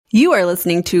You are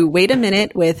listening to Wait a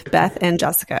Minute with Beth and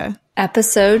Jessica.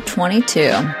 Episode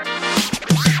 22.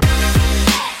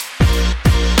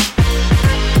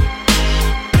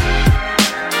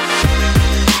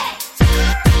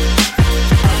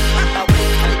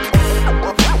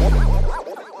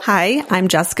 Hi, I'm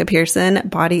Jessica Pearson,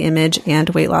 body image and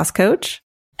weight loss coach.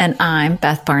 And I'm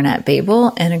Beth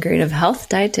Barnett-Babel, integrative health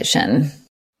dietitian.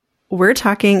 We're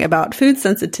talking about food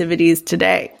sensitivities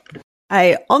today.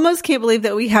 I almost can't believe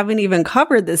that we haven't even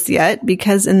covered this yet,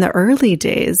 because in the early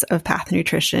days of Path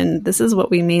Nutrition, this is what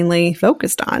we mainly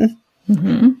focused on.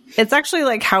 Mm-hmm. It's actually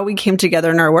like how we came together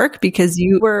in our work, because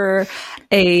you were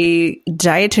a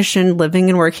dietitian living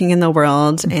and working in the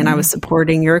world, mm-hmm. and I was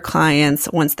supporting your clients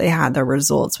once they had their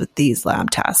results with these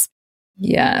lab tests.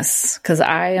 Yes, because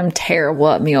I am terrible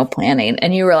at meal planning.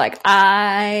 And you were like,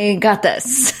 I got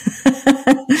this.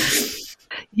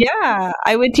 Yeah,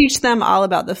 I would teach them all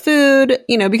about the food,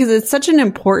 because it's such an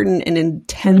important and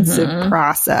intensive mm-hmm.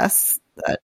 process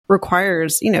that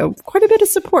requires, quite a bit of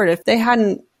support. If they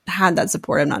hadn't had that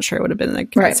support, I'm not sure it would have been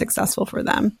quite successful for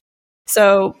them.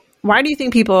 So why do you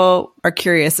think people are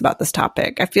curious about this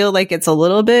topic? I feel like it's a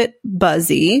little bit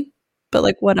buzzy,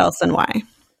 but what else and why?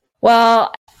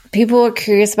 Well, people are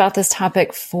curious about this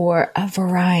topic for a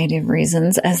variety of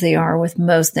reasons, as they are with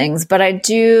most things. But I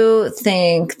do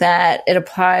think that it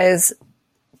applies.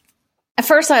 At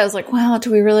first, I was like, well, do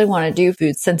we really want to do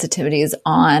food sensitivities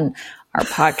on our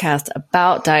podcast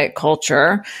about diet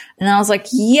culture? And I was like,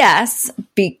 yes,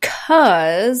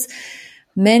 because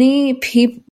many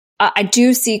people, I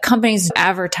do see companies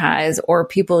advertise, or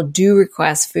people do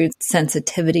request food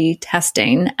sensitivity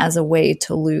testing as a way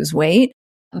to lose weight.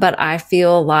 But I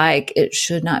feel like it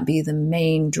should not be the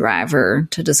main driver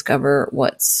to discover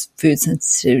what food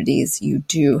sensitivities you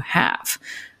do have.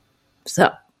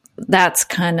 So that's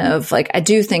kind of I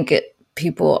do think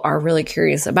people are really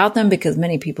curious about them, because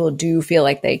many people do feel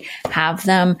like they have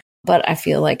them. But I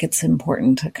feel like it's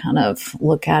important to kind of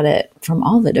look at it from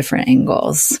all the different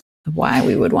angles of why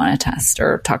we would want to test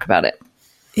or talk about it.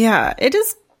 Yeah, it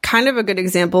is kind of a good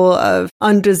example of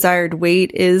undesired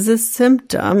weight is a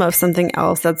symptom of something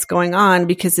else that's going on,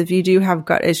 because if you do have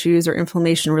gut issues or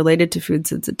inflammation related to food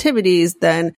sensitivities,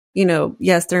 then,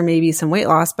 yes, there may be some weight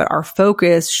loss, but our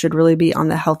focus should really be on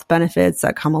the health benefits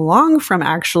that come along from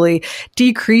actually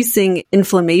decreasing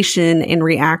inflammation and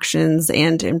reactions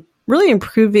and really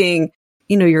improving,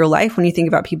 your life. When you think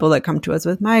about people that come to us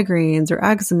with migraines or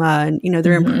eczema and,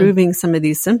 they're mm-hmm. improving some of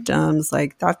these symptoms,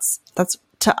 that's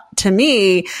to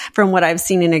me, from what I've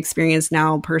seen and experienced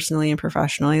now personally and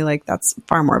professionally, that's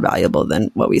far more valuable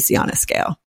than what we see on a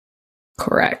scale.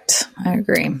 Correct. I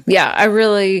agree. Yeah,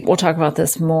 we'll talk about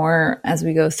this more as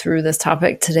we go through this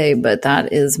topic today, but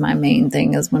that is my main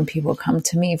thing, is when people come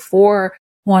to me for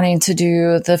wanting to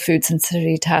do the food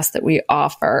sensitivity test that we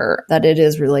offer, that it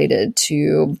is related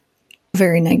to a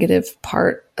very negative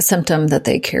a symptom that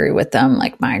they carry with them,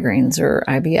 like migraines or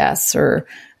IBS or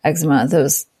eczema,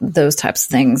 those types of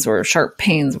things, or sharp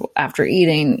pains after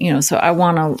eating, so I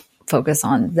want to focus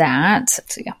on that.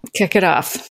 So yeah, kick it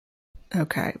off.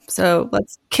 Okay. So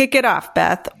let's kick it off,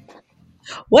 Beth.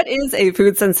 What is a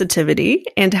food sensitivity,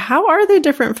 and how are they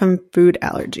different from food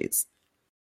allergies?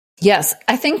 Yes,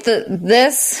 I think that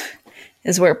this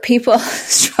is where people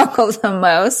struggle the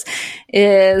most,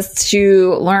 is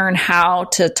to learn how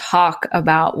to talk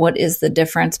about what is the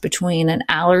difference between an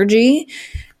allergy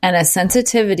and a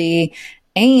sensitivity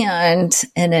and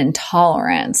an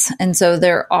intolerance. And so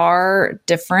there are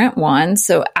different ones.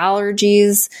 So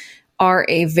allergies are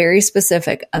a very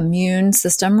specific immune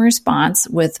system response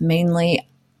with mainly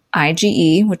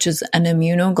IgE, which is an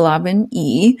immunoglobulin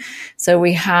E. So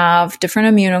we have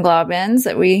different immunoglobulins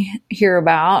that we hear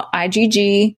about: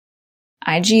 IgG,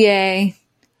 IgA,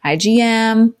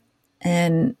 IgM,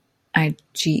 and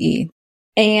IgE.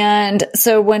 And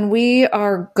so when we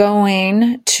are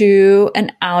going to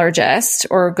an allergist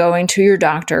or going to your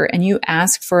doctor and you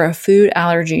ask for a food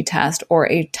allergy test or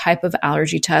a type of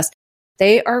allergy test,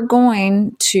 they are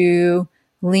going to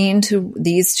lean to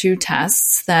these two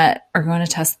tests that are going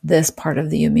to test this part of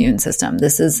the immune system.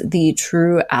 This is the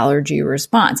true allergy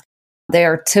response. They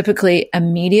are typically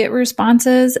immediate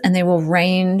responses, and they will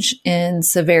range in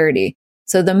severity.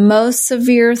 So the most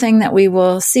severe thing that we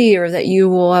will see, or that you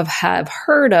will have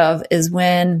heard of, is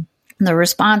when the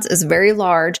response is very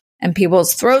large and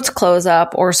people's throats close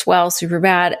up or swell super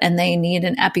bad and they need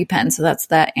an EpiPen. So that's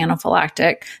that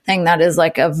anaphylactic thing. That is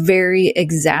like a very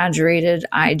exaggerated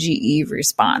IgE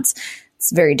response.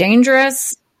 It's very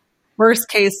dangerous. Worst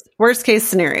case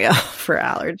scenario for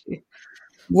allergy.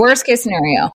 Worst case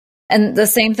scenario. And the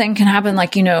same thing can happen,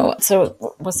 like,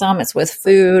 so with some it's with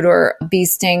food or bee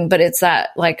sting, but it's that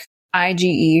like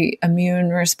IgE immune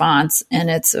response, and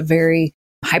it's very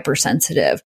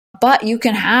hypersensitive. But you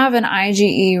can have an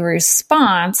IgE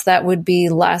response that would be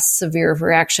less severe of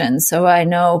reaction. So I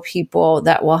know people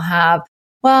that will have,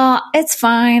 well, it's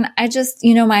fine. I just,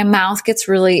 my mouth gets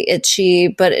really itchy,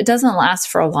 but it doesn't last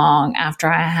for long after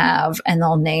I have, and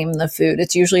they'll name the food.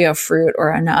 It's usually a fruit or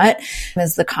a nut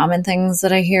is the common things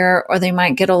that I hear, or they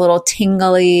might get a little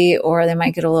tingly, or they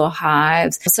might get a little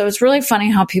hives. So it's really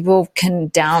funny how people can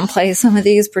downplay some of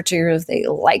these, particularly if they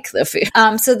like the food.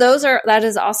 So that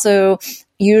is also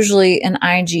usually an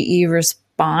IgE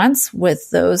response with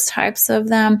those types of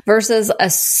them, versus a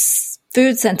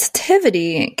food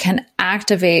sensitivity can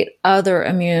activate other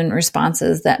immune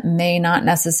responses that may not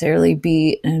necessarily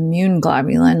be an immune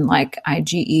globulin like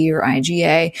IgE or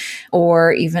IgA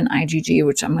or even IgG,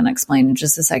 which I'm going to explain in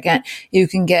just a second. You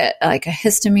can get like a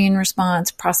histamine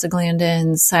response,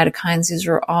 prostaglandins, cytokines. These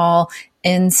are all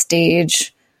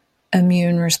end-stage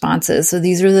immune responses. So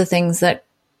these are the things that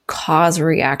cause a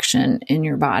reaction in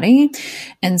your body.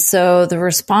 And so the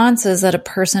responses that a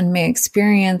person may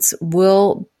experience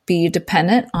will be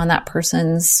dependent on that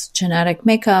person's genetic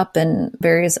makeup and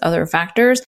various other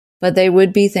factors, but they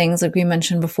would be things like we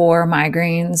mentioned before: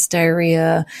 migraines,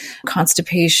 diarrhea,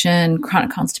 constipation,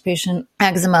 chronic constipation,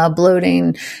 eczema,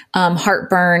 bloating,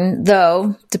 heartburn,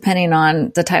 though depending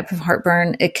on the type of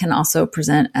heartburn, it can also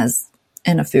present as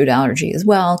in a food allergy as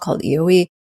well, called EOE.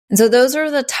 And so those are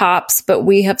the tops, but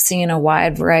we have seen a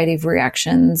wide variety of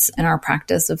reactions in our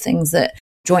practice of things that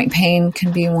joint pain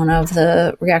can be one of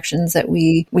the reactions that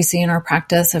we see in our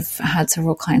practice. I've had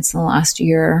several clients in the last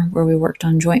year where we worked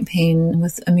on joint pain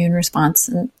with immune response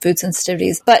and food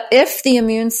sensitivities. But if the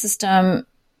immune system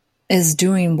is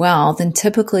doing well, then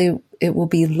typically it will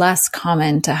be less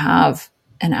common to have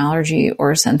an allergy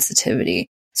or sensitivity.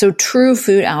 So true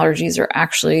food allergies are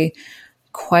actually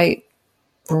quite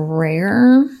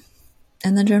rare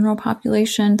in the general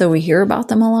population, though we hear about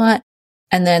them a lot.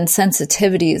 And then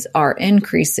sensitivities are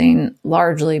increasing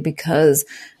largely because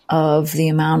of the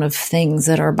amount of things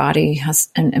that our body has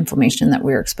and inflammation that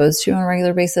we're exposed to on a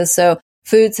regular basis. So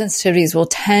food sensitivities will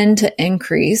tend to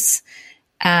increase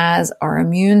as our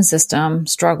immune system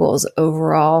struggles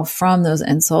overall from those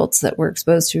insults that we're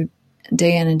exposed to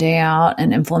day in and day out,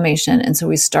 and inflammation. And so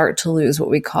we start to lose what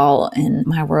we call, in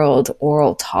my world,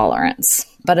 oral tolerance.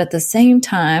 But at the same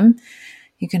time,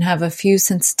 you can have a few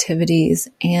sensitivities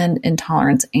and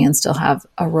intolerance and still have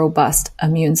a robust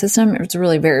immune system. It's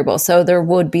really variable. So there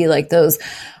would be like those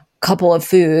couple of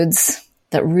foods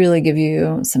that really give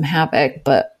you some havoc,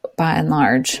 but by and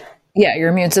large, yeah, your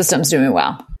immune system's doing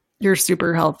well. You're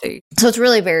super healthy. So it's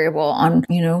really variable on,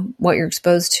 what you're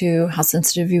exposed to, how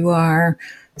sensitive you are,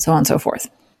 so on and so forth.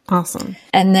 Awesome.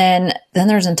 And then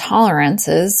there's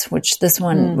intolerances, which this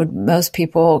one would most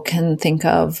people can think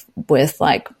of with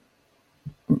like,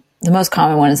 the most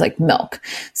common one is like milk.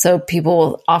 So people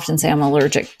will often say, I'm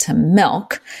allergic to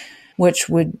milk, which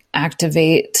would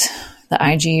activate the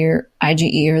IgE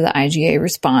or the IgA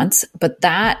response. But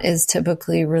that is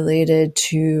typically related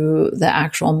to the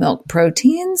actual milk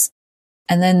proteins.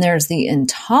 And then there's the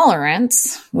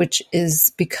intolerance, which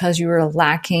is because you are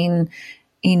lacking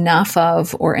enough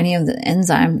of, or any of the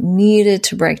enzyme needed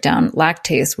to break down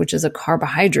lactase, which is a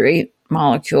carbohydrate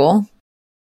molecule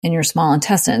in your small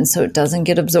intestine, so it doesn't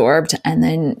get absorbed, and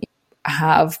then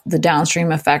have the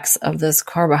downstream effects of this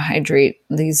carbohydrate,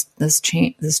 this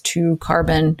 2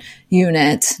 carbon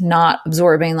unit not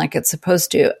absorbing like it's supposed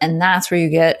to. And that's where you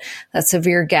get that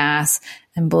severe gas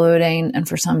and bloating, and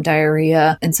for some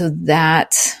diarrhea. And so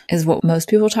that is what most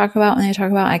people talk about when they talk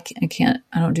about, I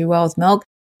don't do well with milk.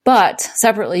 But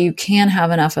separately, you can have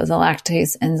enough of the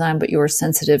lactase enzyme, but you're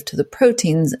sensitive to the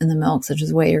proteins in the milk, such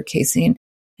as whey or casein.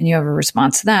 And you have a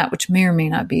response to that, which may or may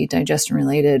not be digestion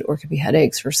related, or could be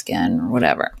headaches or skin or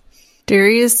whatever.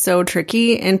 Dairy is so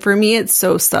tricky. And for me, it's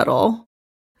so subtle,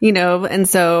 and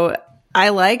so I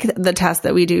like the test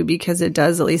that we do because it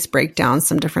does at least break down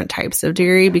some different types of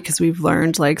dairy, because we've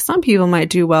learned like some people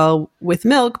might do well with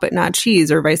milk, but not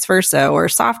cheese, or vice versa, or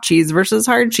soft cheese versus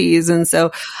hard cheese. And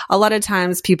so a lot of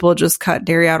times people just cut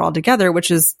dairy out altogether,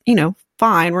 which is,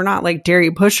 fine. We're not like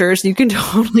dairy pushers. You can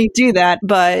totally do that.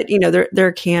 But,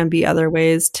 there can be other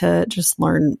ways to just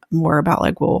learn more about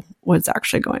like, well, what's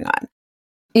actually going on.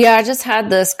 Yeah, I just had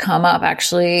this come up.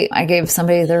 Actually, I gave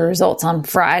somebody the results on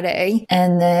Friday,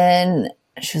 and then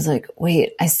she was like,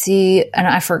 wait, I see, and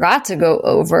I forgot to go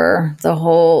over the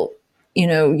whole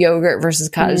yogurt versus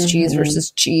cottage cheese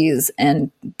versus cheese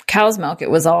and cow's milk.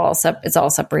 It's all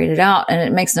separated out and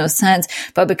it makes no sense.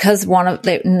 But because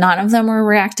none of them were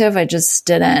reactive, we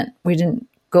didn't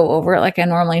go over it like I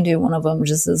normally do. One of them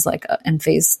just is like in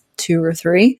phase 2 or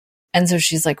 3. And so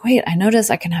she's like, wait, I noticed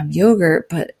I can have yogurt,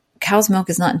 but cow's milk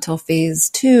is not until phase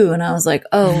 2. And I was like,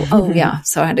 oh yeah.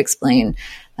 So I had to explain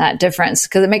that difference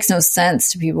because it makes no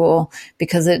sense to people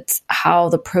because it's how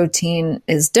the protein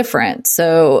is different.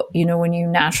 So, when you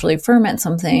naturally ferment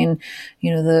something,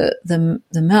 the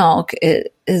milk,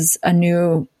 it is a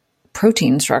new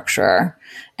protein structure.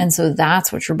 And so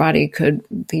that's what your body could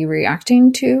be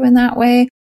reacting to in that way.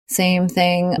 Same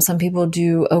thing. Some people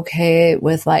do okay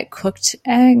with like cooked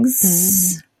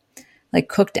eggs, like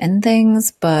cooked in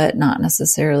things, but not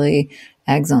necessarily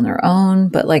eggs on their own.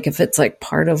 But like if it's like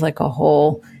part of like a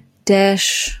whole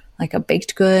dish, like a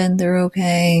baked good, they're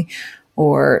okay.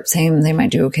 Or same, they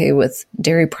might do okay with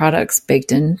dairy products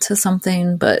baked into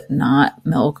something, but not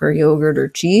milk or yogurt or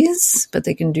cheese, but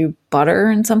they can do butter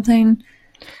and something.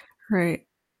 Right.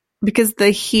 Because the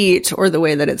heat or the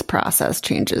way that it's processed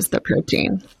changes the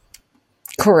protein.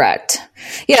 Correct.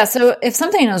 Yeah. So if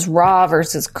something is raw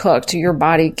versus cooked, your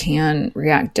body can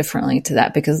react differently to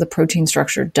that because the protein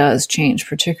structure does change,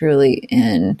 particularly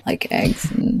in like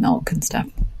eggs and milk and stuff.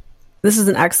 This is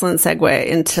an excellent segue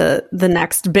into the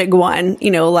next big one.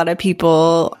 A lot of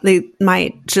people, they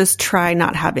might just try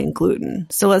not having gluten.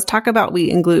 So let's talk about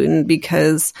wheat and gluten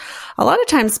because a lot of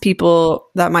times people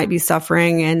that might be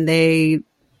suffering and they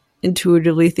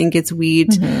intuitively think it's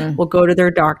wheat will go to their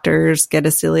doctors, get a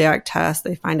celiac test.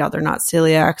 They find out they're not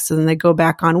celiac. So then they go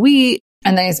back on wheat.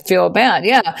 And they feel bad.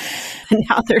 Yeah. And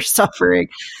now they're suffering.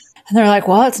 And they're like,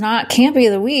 well, can't be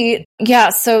the wheat. Yeah.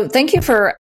 So thank you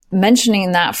for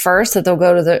mentioning that first, that they'll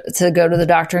go to the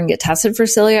doctor and get tested for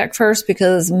celiac first,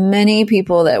 because many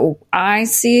people that I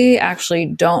see actually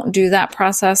don't do that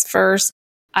process first.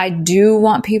 I do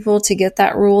want people to get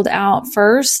that ruled out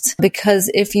first, because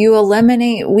if you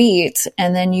eliminate wheat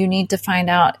and then you need to find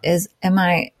out, am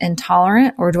I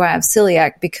intolerant or do I have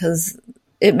celiac? Because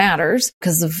it matters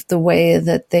because of the way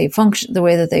that they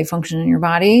function in your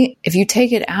body. If you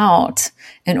take it out,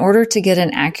 in order to get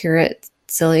an accurate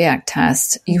celiac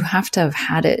test, you have to have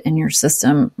had it in your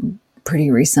system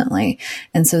pretty recently.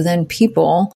 And so then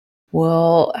people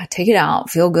will take it out,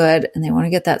 feel good, and they want to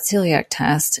get that celiac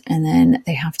test, and then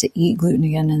they have to eat gluten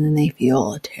again, and then they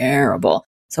feel terrible.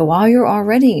 So while you're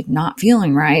already not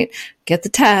feeling right, get the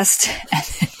test, and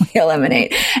then we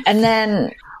eliminate. And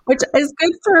then, which is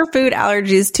good for food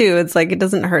allergies too. It's like it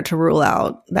doesn't hurt to rule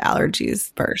out the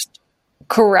allergies first.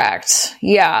 Correct.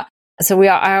 Yeah. So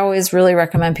I always really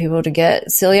recommend people to get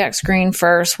celiac screened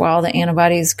first while the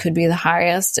antibodies could be the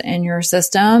highest in your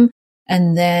system.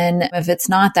 And then if it's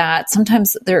not that,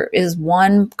 sometimes there is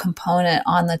one component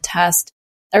on the test.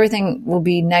 Everything will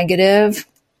be negative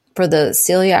for the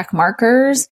celiac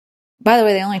markers. By the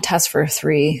way, they only test for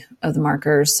 3 of the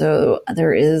markers. So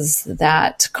there is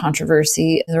that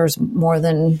controversy. There's more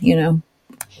than,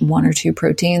 1 or 2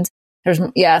 proteins. There's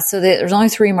only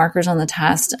 3 markers on the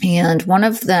test. And one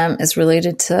of them is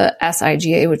related to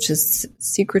SIGA, which is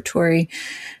secretory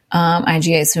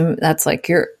IgA. So that's like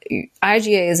your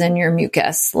IgA is in your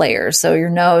mucus layers. So your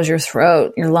nose, your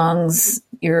throat, your lungs,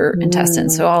 your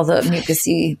intestines. So all the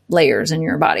mucousy layers in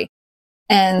your body.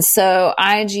 And so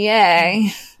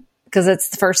IgA, because it's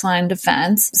the first line of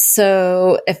defense.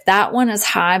 So if that one is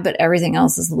high, but everything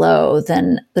else is low,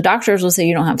 then the doctors will say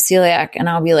you don't have celiac. And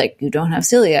I'll be like, you don't have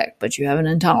celiac, but you have an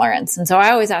intolerance. And so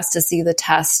I always ask to see the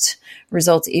test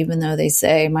results, even though they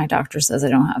say my doctor says I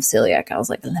don't have celiac. I was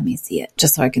like, let me see it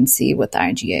just so I can see what the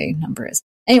IgA number is.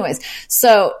 Anyways,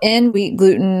 so in wheat,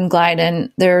 gluten,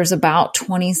 gliadin, there's about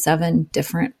 27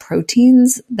 different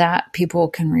proteins that people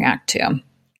can react to.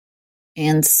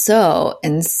 And so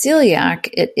in celiac,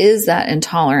 it is that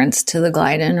intolerance to the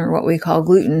gliadin, or what we call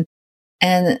gluten.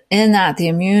 And in that, the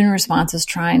immune response is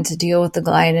trying to deal with the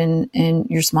gliadin in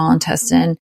your small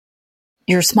intestine.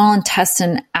 Your small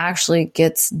intestine actually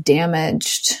gets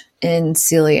damaged in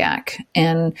celiac.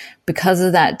 And because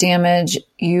of that damage,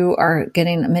 you are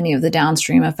getting many of the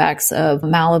downstream effects of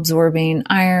malabsorbing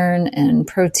iron and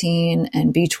protein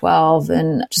and B12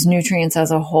 and just nutrients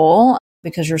as a whole,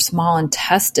 because your small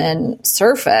intestine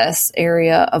surface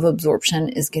area of absorption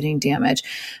is getting damaged,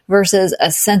 versus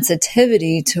a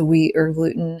sensitivity to wheat or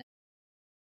gluten.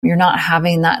 You're not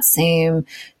having that same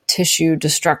tissue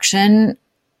destruction.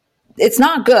 It's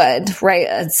not good,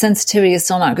 right? Sensitivity is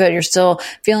still not good. You're still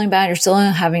feeling bad. You're still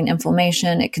having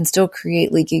inflammation. It can still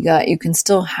create leaky gut. You can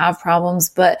still have problems,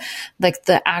 but like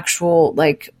the actual,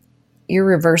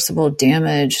 irreversible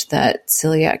damage that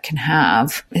celiac can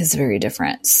have is very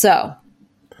different. So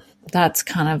that's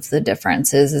kind of the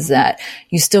difference is that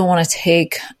you still want to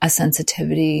take a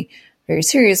sensitivity very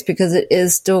serious because it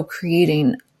is still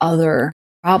creating other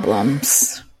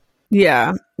problems.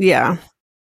 Yeah. Yeah.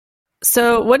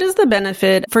 So what is the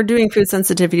benefit for doing food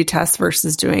sensitivity tests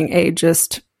versus doing a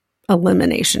just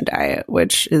elimination diet,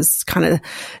 which is kind of,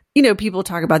 people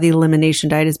talk about the elimination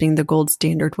diet as being the gold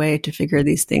standard way to figure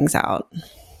these things out.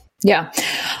 Yeah.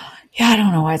 Yeah, I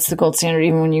don't know why it's the gold standard.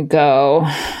 Even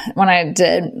when I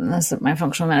did my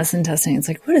functional medicine testing, it's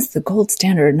like, what is the gold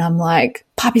standard? And I'm like,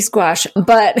 poppy squash,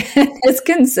 but it's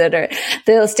considered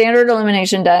the standard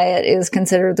elimination diet is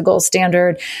considered the gold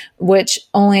standard, which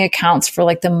only accounts for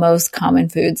like the most common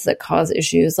foods that cause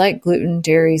issues like gluten,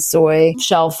 dairy, soy,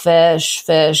 shellfish,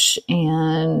 fish,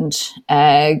 and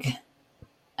egg.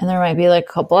 And there might be like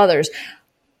a couple others.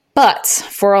 But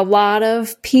for a lot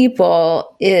of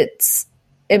people, it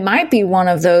might be one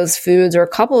of those foods or a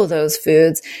couple of those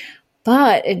foods,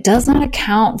 but it does not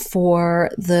account for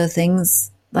the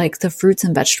things like the fruits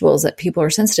and vegetables that people are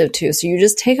sensitive to. So you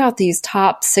just take out these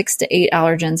top 6 to 8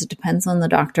 allergens. It depends on the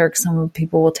doctor, because some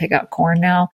people will take out corn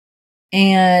now,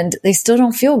 and they still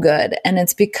don't feel good. And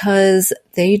it's because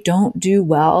they don't do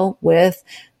well with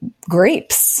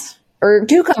grapes or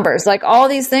cucumbers, like all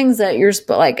these things that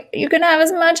you can have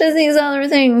as much as these other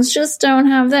things, just don't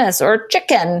have this, or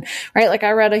chicken, right? Like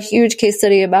I read a huge case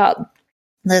study about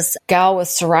this gal with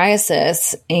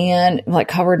psoriasis and like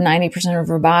covered 90% of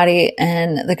her body.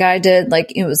 And the guy did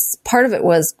part of it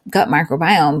was gut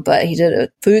microbiome, but he did a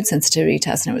food sensitivity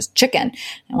test and it was chicken.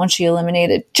 And once she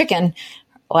eliminated chicken,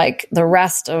 like the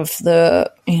rest of her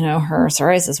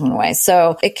psoriasis went away.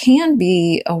 So it can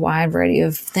be a wide variety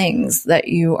of things that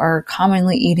you are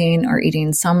commonly eating or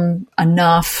eating some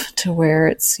enough to where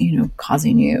it's,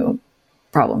 causing you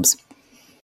problems.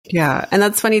 Yeah. And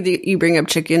that's funny that you bring up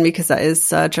chicken, because that is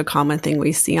such a common thing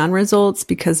we see on results,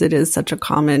 because it is such a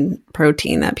common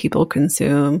protein that people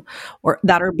consume, or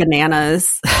that are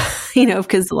bananas,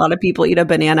 because a lot of people eat a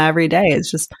banana every day.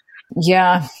 It's just.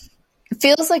 Yeah. It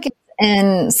feels like it's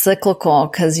and cyclical,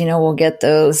 because we'll get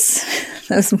those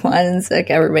ones,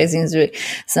 like everybody seems to be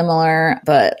similar,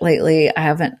 but lately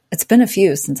it's been a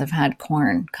few since I've had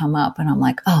corn come up, and I'm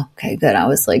like, oh, okay, good. I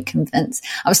was like convinced.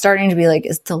 I was starting to be like,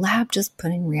 is the lab just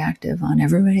putting reactive on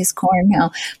everybody's corn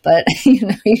now? But you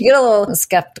get a little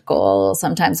skeptical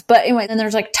sometimes. But anyway, then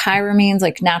there's like tyramines,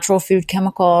 like natural food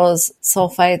chemicals,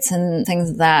 sulfites, and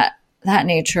things of that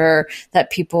nature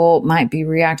that people might be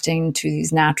reacting to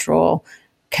these natural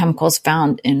chemicals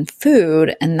found in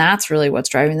food. And that's really what's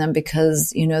driving them,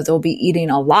 because, they'll be eating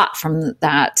a lot from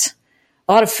that,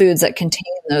 a lot of foods that contain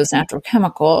those natural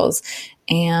chemicals,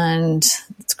 and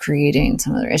it's creating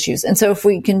some of their issues. And so if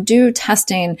we can do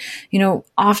testing,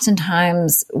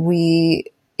 oftentimes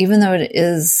even though it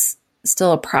is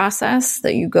still a process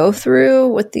that you go through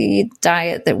with the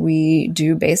diet that we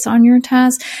do based on your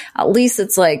test, at least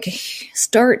it's like,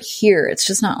 start here. It's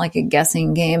just not like a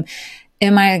guessing game.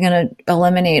 Am I going to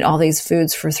eliminate all these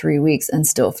foods for 3 weeks and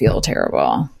still feel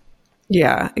terrible?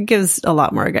 Yeah, it gives a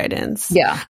lot more guidance.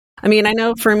 Yeah. I mean, I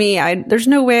know for me, there's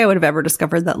no way I would have ever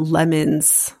discovered that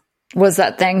lemons was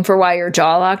that thing for why your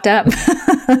jaw locked up.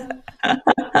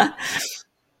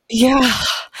 Yeah.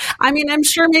 I mean, I'm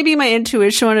sure maybe my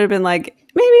intuition would have been like,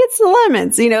 maybe it's the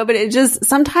lemons, but it just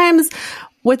sometimes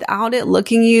without it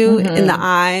looking you in the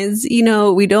eyes,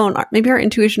 maybe our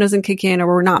intuition doesn't kick in, or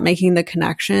we're not making the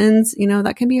connections,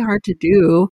 that can be hard to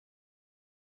do.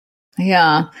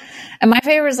 Yeah. And my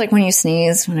favorite is like when you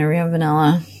sneeze, whenever you have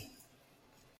vanilla.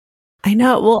 I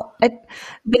know. Well,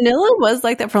 vanilla was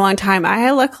like that for a long time.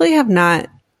 I luckily have not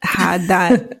had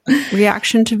that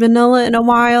reaction to vanilla in a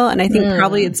while. And I think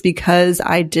probably it's because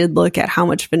I did look at how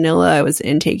much vanilla I was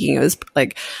intaking. It was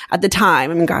like at the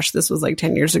time, this was like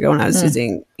 10 years ago when I was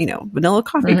using, vanilla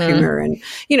coffee creamer and,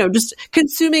 just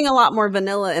consuming a lot more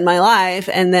vanilla in my life.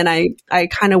 And then I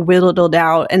kind of whittled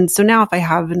out. And so now if I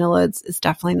have vanilla, it's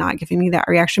definitely not giving me that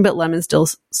reaction, but lemons still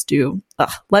do.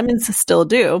 Lemons still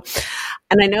do.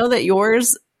 And I know that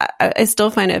yours, I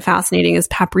still find it fascinating, is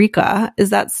paprika.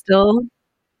 Is that still?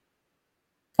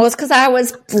 Well, it's because I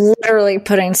was literally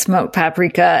putting smoked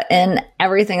paprika in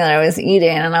everything that I was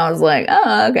eating. And I was like,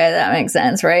 oh, okay, that makes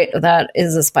sense, right? That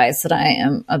is a spice that I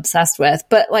am obsessed with.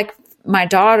 But like my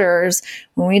daughters,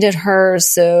 when we did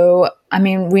hers,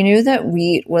 we knew that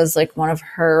wheat was like one of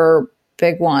her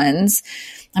big ones.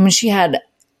 She had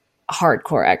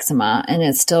hardcore eczema and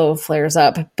it still flares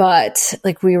up. But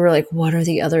like we were like, what are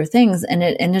the other things? And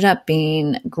it ended up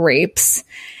being grapes.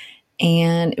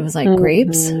 And it was like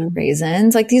grapes,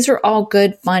 raisins. Like these are all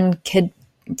good, fun kid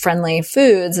friendly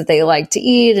foods that they like to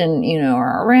eat and,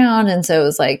 are around. And so it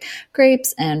was like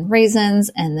grapes and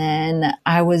raisins. And then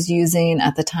I was using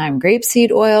at the time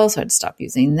grapeseed oil. So I had to stop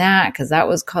using that because that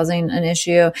was causing an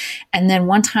issue. And then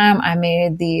one time I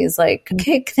made these like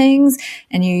cake things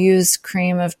and you use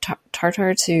cream of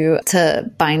tartar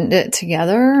to bind it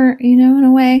together, in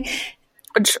a way.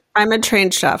 Which I'm a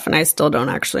trained chef and I still don't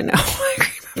actually know what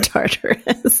cream of tartar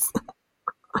is.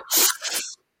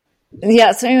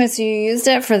 Yeah. So anyway, so you used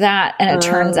it for that and it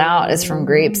turns out it's from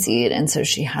grapeseed. And so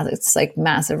she has this like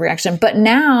massive reaction, but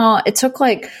now it took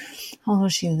like, how old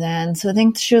was she then? So I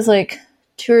think she was like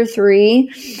 2 or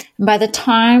 3. And by the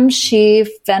time she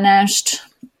finished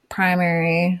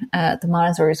primary at the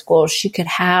Montessori school, she could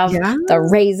have the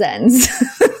raisins.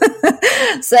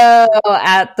 So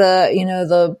at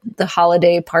the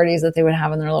holiday parties that they would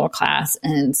have in their little class.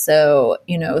 And so,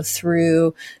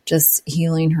 through just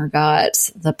healing her gut,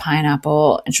 the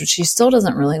pineapple, and she still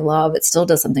doesn't really love, it still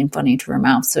does something funny to her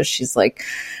mouth. So she's like,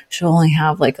 she'll only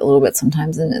have like a little bit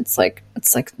sometimes. And it's like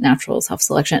natural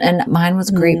self-selection. And mine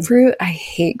was grapefruit. I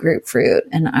hate grapefruit.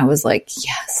 And I was like,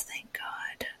 yes, thank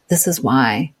God. This is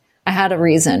why. I had a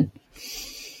reason.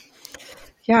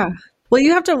 Yeah. Well,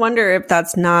 you have to wonder if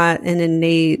that's not an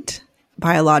innate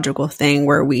biological thing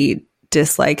where we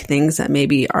dislike things that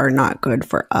maybe are not good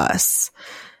for us.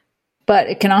 But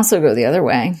it can also go the other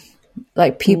way.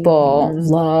 Like people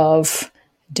love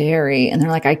dairy and they're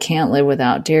like, I can't live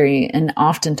without dairy. And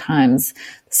oftentimes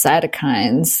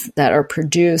cytokines that are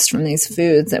produced from these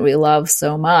foods that we love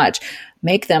so much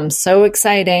make them so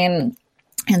exciting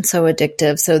and so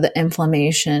addictive. So the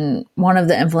inflammation, one of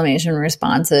the inflammation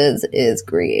responses is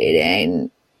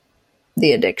creating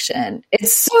the addiction.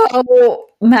 It's so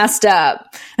messed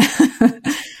up.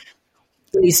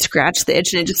 You scratch the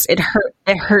itch and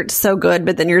it hurts so good,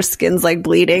 but then your skin's like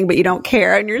bleeding, but you don't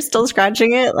care and you're still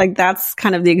scratching it. Like that's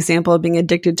kind of the example of being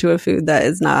addicted to a food that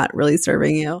is not really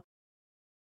serving you.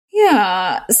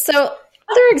 Yeah. So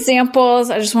other examples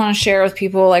I just want to share with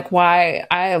people, like why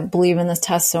I believe in this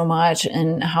test so much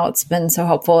and how it's been so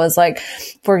helpful is like,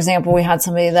 for example, we had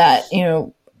somebody that,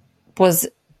 it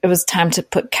was time to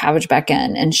put cabbage back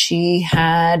in and she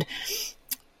had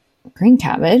green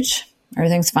cabbage.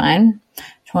 Everything's fine.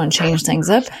 She wanted to change things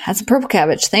up. Had some purple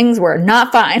cabbage. Things were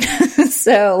not fine.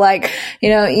 So like,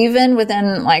 even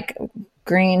within like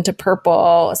green to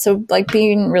purple. So like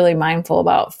being really mindful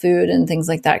about food and things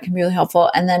like that can be really helpful.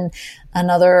 And then I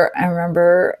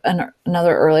remember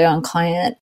another early on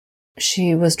client,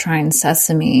 she was trying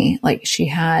sesame. Like she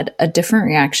had a different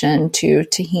reaction to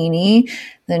tahini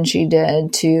than she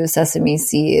did to sesame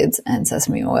seeds and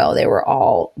sesame oil. They were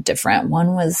all different.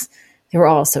 They were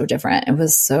all so different. It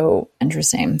was so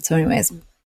interesting. So anyways.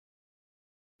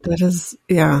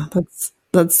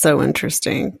 That's so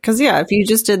interesting. Because, if you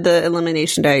just did the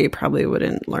elimination diet, you probably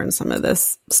wouldn't learn some of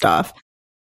this stuff.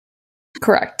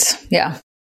 Correct. Yeah.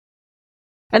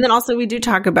 And then also we do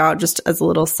talk about, just as a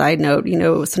little side note,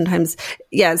 sometimes,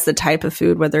 it's the type of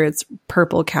food, whether it's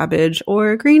purple cabbage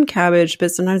or green cabbage,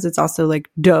 but sometimes it's also like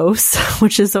dose,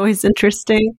 which is always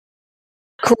interesting.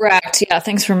 Correct. Yeah.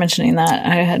 Thanks for mentioning that.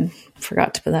 I had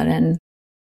forgot to put that in.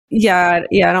 Yeah,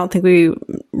 I don't think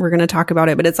we're going to talk about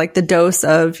it, but it's like the dose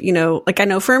of, like I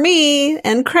know for me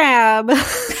and crab.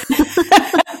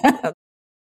 The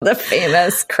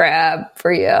famous crab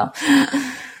for you.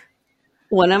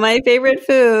 One of my favorite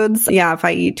foods. Yeah, if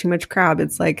I eat too much crab,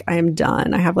 it's like I am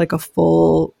done. I have like a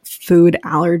full food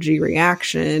allergy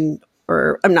reaction,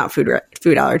 or I'm not food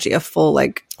allergy, a full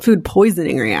like food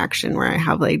poisoning reaction where I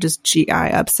have like just GI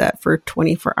upset for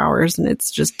 24 hours and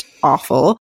it's just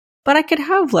awful. But I could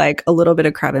have like a little bit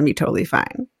of crab and be totally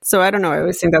fine. So I don't know. I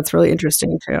always think that's really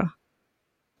interesting too.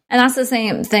 And that's the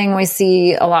same thing we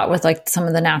see a lot with like some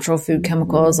of the natural food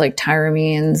chemicals like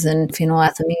tyramines and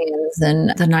phenylethylamines and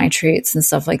the nitrates and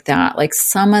stuff like that. Like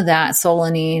some of that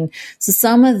solanine. So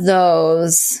some of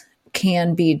those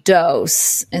can be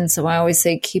dose. And so I always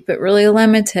say keep it really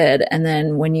limited. And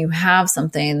then when you have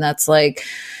something that's like,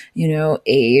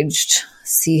 aged,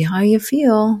 see how you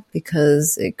feel,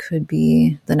 because it could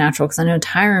be the natural, because I know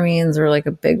tyramines are like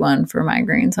a big one for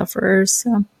migraine sufferers.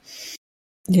 So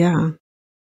yeah.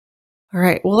 All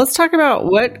right. Well, let's talk about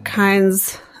what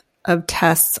kinds of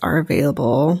tests are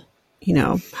available.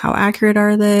 How accurate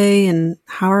are they, and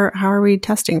how are we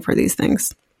testing for these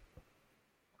things?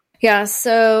 Yeah,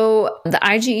 so the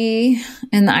IgE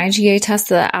and the IgA test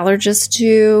that allergists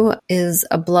do is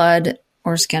a blood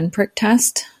or skin prick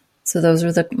test. So those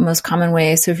are the most common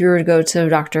ways. So if you were to go to a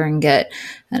doctor and get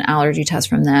an allergy test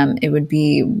from them, it would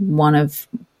be one of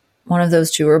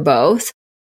those two or both.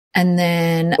 And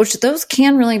then, which those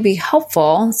can really be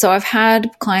helpful. So I've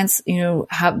had clients,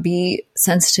 be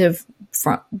sensitive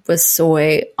with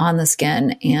soy on the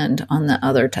skin and on the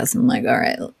other test. I'm like, all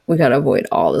right, we got to avoid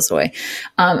all the soy.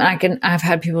 I've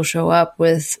had people show up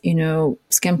with,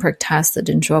 skin prick tests that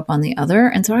didn't show up on the other.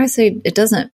 And so I say it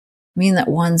doesn't mean that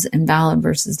one's invalid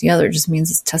versus the other. It just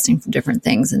means it's testing for different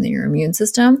things in your immune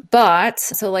system. But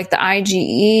so like the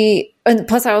IgE, and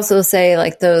plus I also say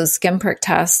like those skin prick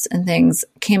tests and things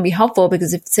can be helpful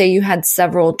because if say you had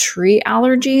several tree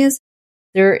allergies,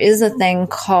 there is a thing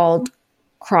called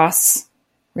cross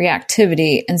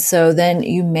reactivity. And so then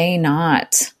you may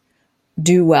not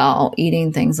do well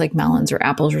eating things like melons or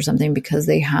apples or something because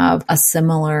they have a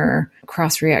similar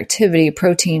cross reactivity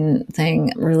protein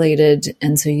thing related.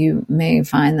 And so you may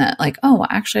find that like, oh,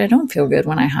 actually, I don't feel good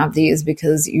when I have these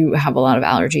because you have a lot of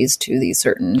allergies to these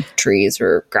certain trees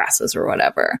or grasses or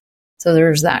whatever. So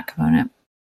there's that component.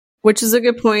 Which is a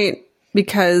good point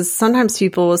because sometimes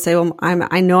people will say, well,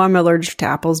 I know I'm allergic to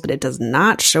apples, but it does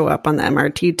not show up on the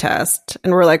MRT test.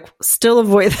 And we're like, still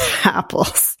avoid the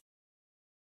apples.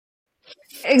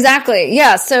 Exactly.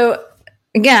 Yeah. So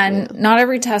again, not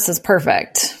every test is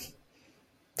perfect.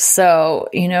 So,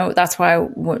 that's why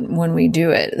when we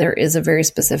do it, there is a very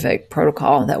specific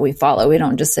protocol that we follow. We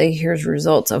don't just say, here's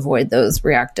results, avoid those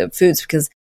reactive foods,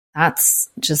 because that's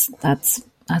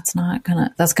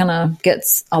gonna get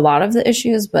a lot of the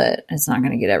issues, but it's not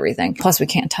gonna get everything. Plus we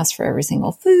can't test for every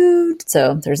single food.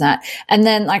 So there's that. And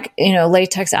then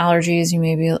latex allergies,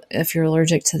 if you're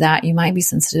allergic to that, you might be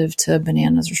sensitive to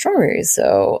bananas or strawberries.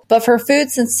 So, but for food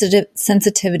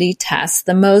sensitivity tests,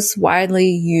 the most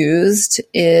widely used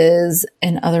is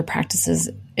in other practices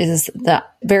is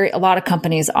that a lot of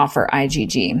companies offer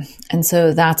IgG. And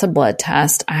so that's a blood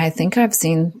test. I think I've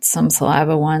seen some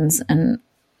saliva ones and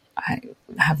I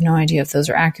have no idea if those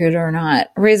are accurate or not.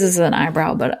 It raises an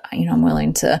eyebrow, but I'm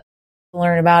willing to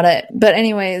learn about it. But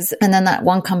anyways, and then that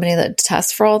one company that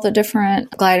tests for all the different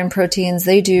gliadin proteins,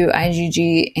 they do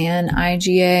IgG and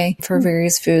IgA for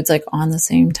various foods, like on the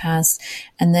same test.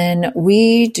 And then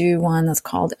we do one that's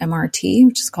called MRT,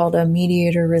 which is called a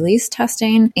mediator release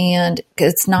testing. And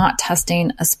it's not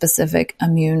testing a specific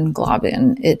immune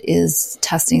globulin. It is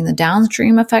testing the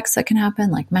downstream effects that can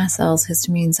happen, like mast cells,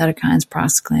 histamine, cytokines,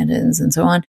 prostaglandins, and so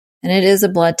on. And it is a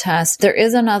blood test. There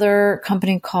is another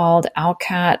company called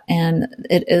Alcat, and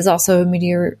it is also a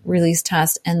media release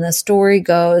test. And the story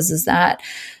goes is that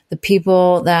the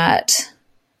people that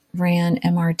ran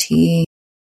MRT,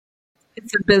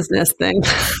 it's a business thing.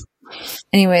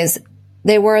 Anyways,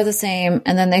 they were the same,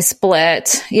 and then they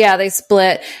split. Yeah, they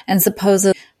split, and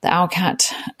supposedly the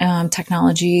Alcat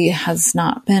technology has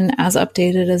not been as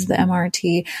updated as the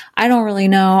MRT. I don't really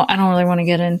know. I don't really want to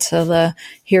get into the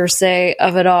hearsay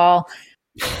of it all.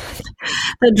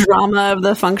 The drama of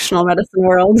the functional medicine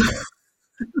world.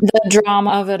 The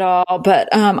drama of it all. But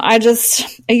I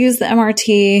use the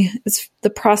MRT. The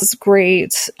process is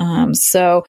great.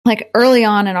 So like early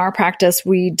on in our practice,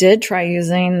 we did try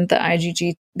using the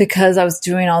IgG because I was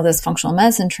doing all this functional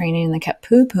medicine training and they kept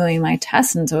poo-pooing my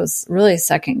tests. And so I was really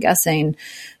second guessing,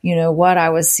 what I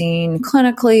was seeing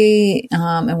clinically,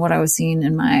 and what I was seeing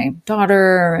in my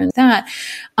daughter and that.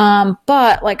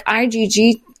 But like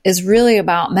IgG is really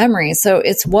about memory. So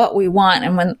it's what we want.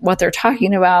 And what they're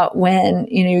talking about when,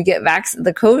 you get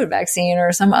the COVID vaccine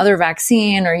or some other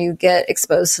vaccine, or you get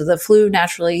exposed to the flu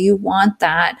naturally, you want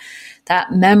that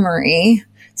memory.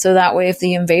 So that way, if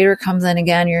the invader comes in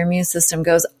again, your immune system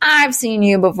goes, I've seen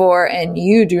you before and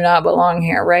you do not belong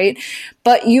here, right?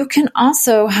 But you can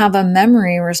also have a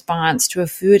memory response to a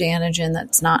food antigen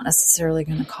that's not necessarily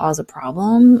going to cause a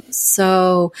problem.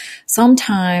 So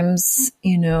sometimes,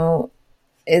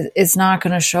 it's not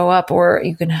going to show up, or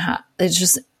you can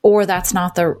or that's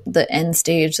not the end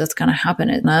stage that's going to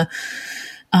happen. It's going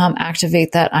to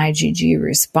activate that IgG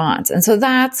response. And so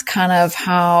that's kind of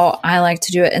how I like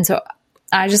to do it. And so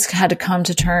I just had to come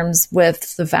to terms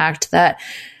with the fact that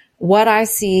what I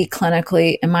see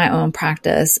clinically in my own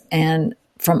practice and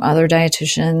from other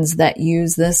dietitians that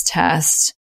use this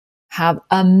test have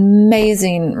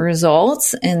amazing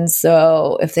results. And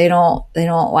so if they don't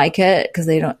like it because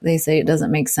they say it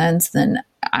doesn't make sense, then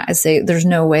I say there's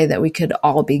no way that we could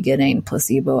all be getting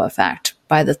placebo effect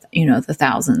by the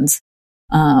thousands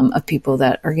of people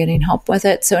that are getting help with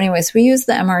it. So anyways, we use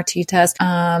the MRT test.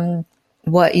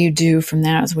 What you do from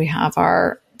that is we have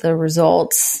the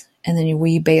results, and then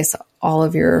we base all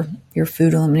of your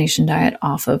food elimination diet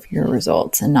off of your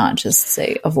results, and not just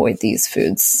say avoid these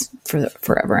foods for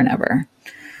forever and ever.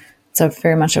 So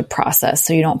very much a process,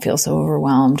 so you don't feel so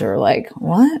overwhelmed or like,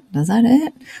 what? Is that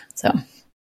it? So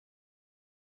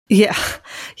Yeah.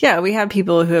 Yeah. We have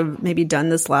people who have maybe done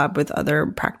this lab with other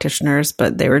practitioners,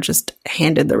 but they were just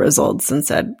handed the results and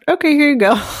said, okay, here you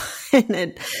go. And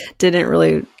it didn't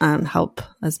really help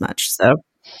as much. So,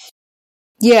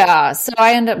 yeah. So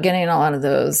I end up getting a lot of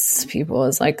those people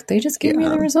is like, they just gave me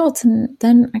the results and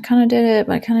then I kind of did it,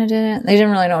 but I kind of didn't. They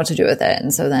didn't really know what to do with it.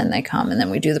 And so then they come and then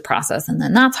we do the process. And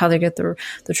then that's how they get the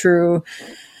true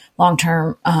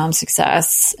long-term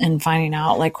success in finding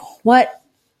out like what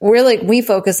really we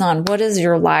focus on what is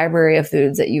your library of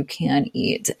foods that you can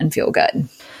eat and feel good.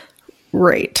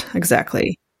 Right.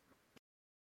 Exactly.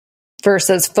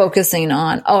 Versus focusing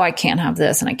on, oh, I can't have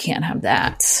this and I can't have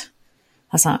that.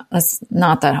 That's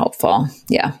not that helpful.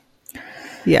 Yeah.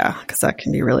 Yeah. Because that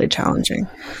can be really challenging.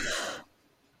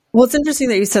 Well, it's interesting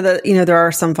that you said that, there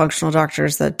are some functional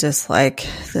doctors that dislike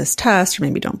this test or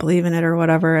maybe don't believe in it or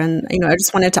whatever. And, I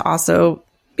just wanted to also,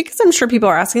 because I'm sure people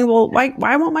are asking, well, why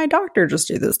won't my doctor just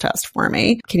do this test for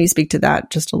me? Can you speak to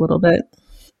that just a little bit?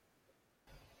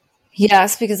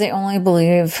 Yes, because they only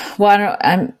believe,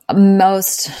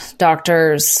 most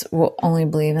doctors will only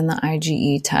believe in the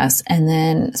IgE test. And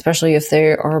then, especially if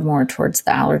they are more towards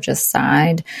the allergist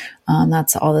side,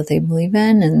 that's all that they believe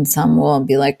in. And some will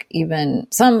be like,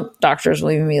 some doctors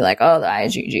will even be like, oh, the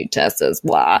IgG test is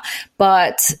blah.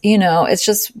 But, it's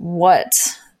just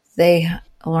what they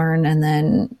learn and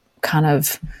then kind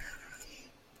of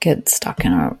get stuck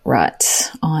in a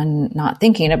rut on not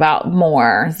thinking about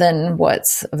more than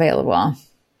what's available.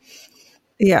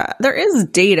 Yeah, there is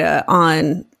data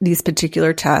on these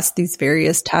particular tests, these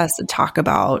various tests that talk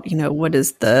about, what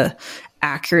is the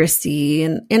accuracy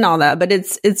and all that. But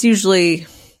it's usually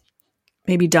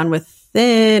maybe done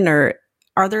within, or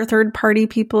are there third-party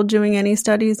people doing any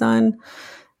studies on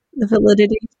the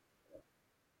validity?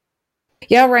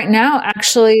 Yeah, right now,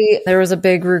 actually, there was a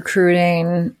big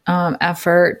recruiting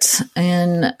effort.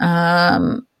 And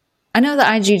I know the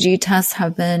IgG tests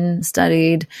have been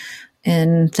studied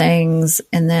in things.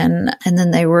 And then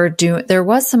they were there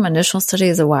was some initial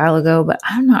studies a while ago, but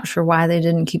I'm not sure why they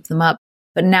didn't keep them up.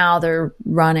 But now they're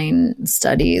running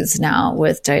studies now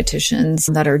with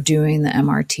dietitians that are doing the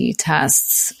MRT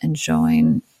tests and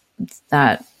showing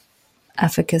that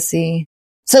efficacy.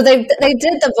 So they did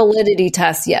the validity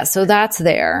test. Yes. So that's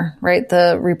there, right?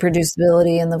 The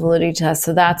reproducibility and the validity test.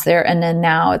 So that's there. And then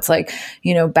now it's like,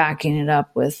 backing it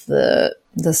up with the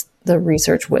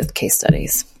research with case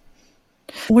studies.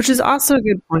 Which is also a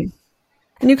good point.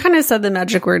 And you kind of said the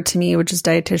magic word to me, which is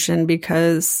dietitian,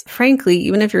 because frankly,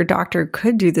 even if your doctor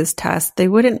could do this test, they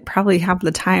wouldn't probably have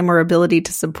the time or ability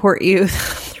to support you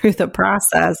through the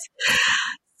process.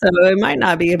 So it might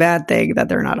not be a bad thing that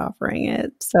they're not offering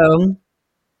it. So.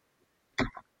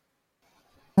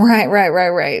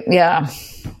 Right. Yeah.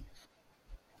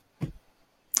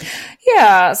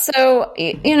 Yeah. So,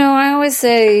 I always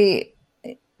say,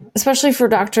 especially for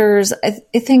doctors, I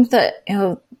think that,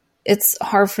 it's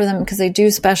hard for them because they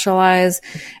do specialize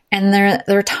and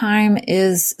their time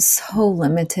is so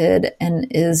limited and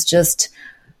is just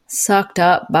sucked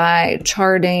up by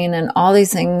charting and all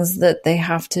these things that they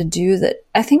have to do, that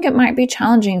I think it might be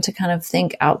challenging to kind of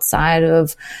think outside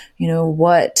of,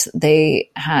 what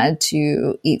they had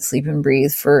to eat, sleep, and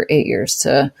breathe for 8 years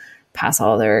to pass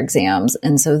all their exams.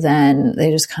 And so then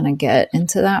they just kind of get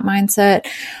into that mindset.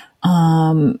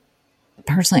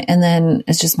 Personally, and then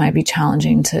it just might be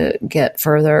challenging to get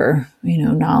further,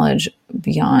 knowledge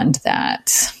beyond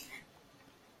that.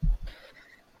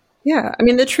 Yeah. I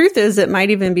mean, the truth is it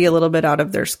might even be a little bit out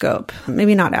of their scope.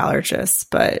 Maybe not allergists,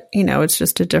 but, it's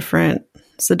just a different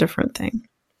thing.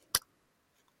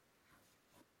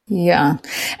 Yeah.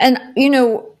 And,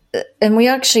 and we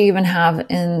actually even have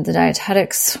in the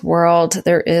dietetics world,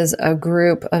 there is a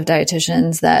group of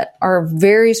dietitians that are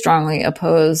very strongly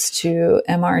opposed to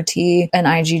MRT and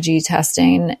IgG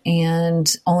testing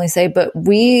and only say, but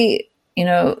we,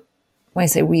 when I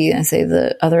say we, I say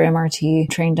the other MRT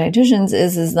trained dietitians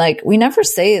is like, we never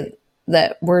say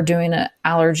that we're doing an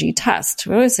allergy test.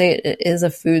 We always say it is a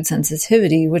food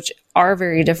sensitivity, which are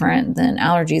very different than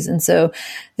allergies. And so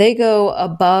they go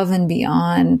above and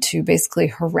beyond to basically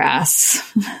harass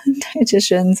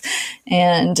dietitians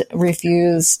and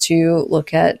refuse to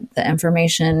look at the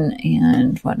information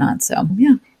and whatnot. So,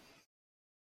 yeah.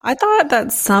 I thought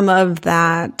that some of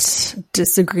that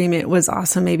disagreement was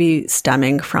also maybe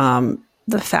stemming from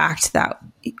the fact that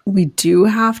we do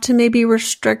have to maybe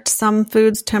restrict some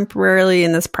foods temporarily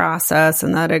in this process,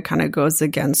 and that it kind of goes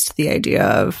against the idea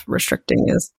of restricting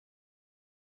is.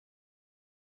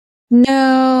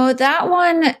 No,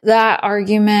 that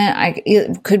argument,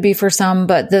 it could be for some,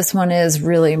 but this one is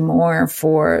really more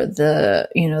for the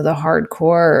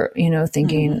hardcore,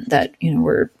 thinking that,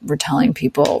 we're telling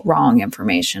people wrong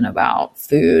information about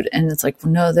food. And it's like,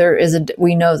 no,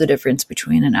 we know the difference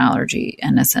between an allergy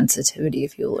and a sensitivity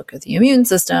if you look at the immune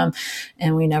system.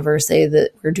 And we never say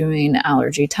that we're doing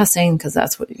allergy testing because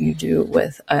that's what you do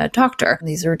with a doctor.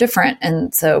 These are different.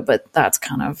 And so, but that's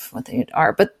kind of what they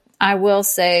are. But I will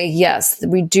say, yes,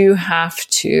 we do have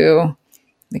to,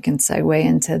 we can segue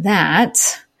into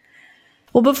that.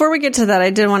 Well, before we get to that,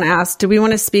 I did want to ask, do we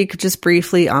want to speak just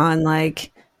briefly on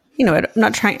we're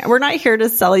not here to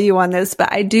sell you on this,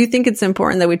 but I do think it's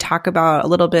important that we talk about a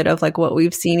little bit of like what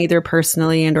we've seen either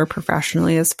personally and or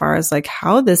professionally as far as like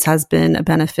how this has been a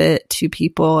benefit to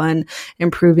people and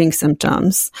improving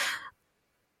symptoms.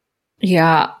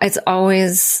 Yeah, it's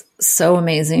always so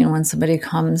amazing when somebody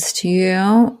comes to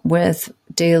you with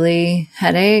daily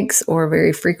headaches or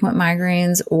very frequent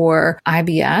migraines or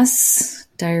IBS,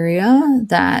 diarrhea,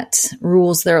 that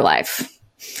rules their life.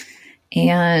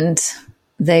 And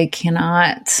they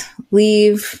cannot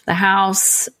leave the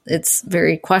house. It's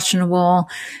very questionable.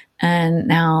 And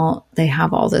now they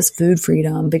have all this food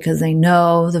freedom because they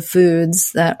know the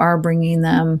foods that are bringing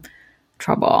them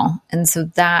trouble. And so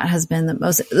that has been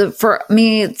for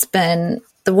me, it's been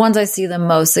the ones I see the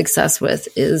most success with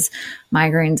is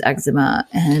migraines, eczema,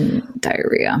 and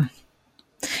diarrhea.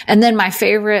 And then my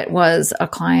favorite was a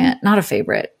client, not a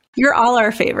favorite. You're all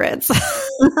our favorites.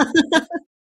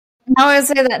 I would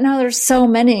say that, no, there's so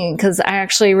many because I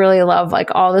actually really love like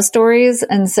all the stories.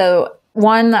 And so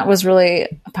one that was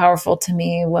really powerful to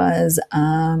me was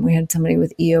we had somebody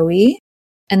with EOE.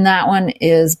 And that one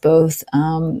is both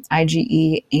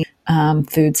IgE and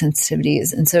food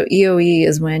sensitivities. And so EOE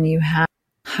is when you have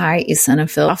high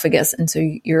eosinophil esophagus. And so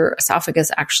your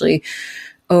esophagus actually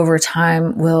over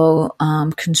time will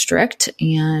constrict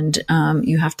and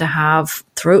you have to have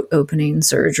throat opening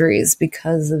surgeries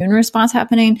because of the immune response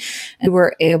happening. And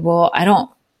we're able,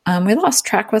 we lost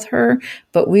track with her,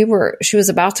 but she was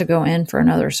about to go in for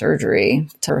another surgery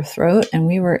to her throat. And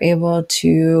we were able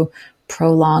to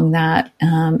prolong that.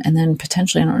 And then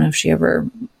potentially, I don't know if she ever,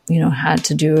 had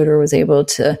to do it or was able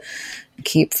to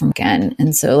keep from again.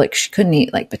 And so like she couldn't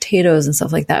eat like potatoes and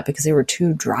stuff like that because they were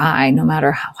too dry, no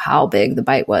matter how big the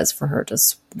bite was for her to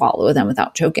swallow them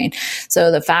without choking.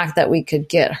 So the fact that we could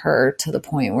get her to the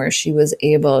point where she was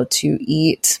able to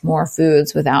eat more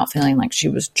foods without feeling like she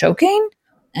was choking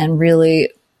and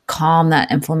really calm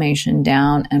that inflammation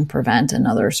down and prevent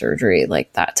another surgery,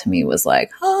 like that to me was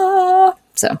like,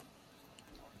 so.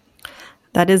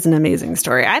 That is an amazing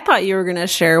story. I thought you were going to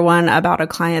share one about a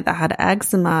client that had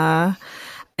eczema,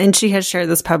 and she has shared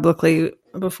this publicly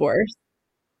before.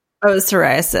 Oh,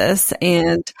 psoriasis.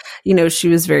 And, she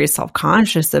was very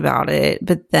self-conscious about it.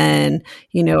 But then,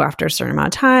 after a certain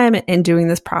amount of time and doing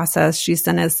this process, she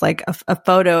sent us like a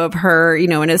photo of her,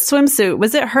 in a swimsuit.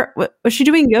 Was it her? Was she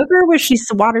doing yoga or was she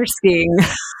water skiing?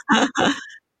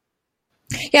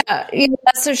 Yeah.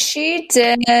 So she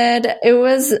did, it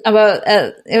was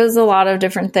a lot of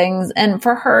different things. And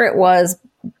for her, it was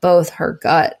both her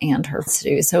gut and her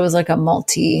sensitivity. So it was like a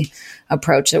multi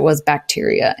approach. It was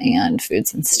bacteria and food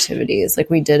sensitivities. Like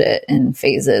we did it in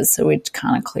phases. So we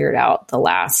kind of cleared out the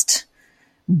last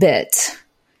bit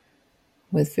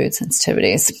with food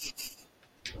sensitivities.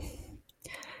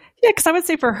 Yeah. Cause I would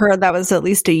say for her, that was at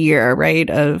least a year, right?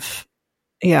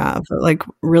 Like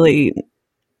really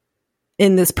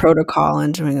in this protocol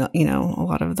and doing, a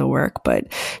lot of the work, but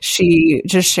she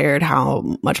just shared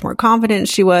how much more confident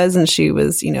she was. And she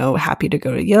was, happy to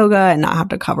go to yoga and not have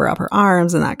to cover up her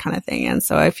arms and that kind of thing. And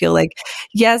so I feel like,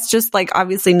 yes, just like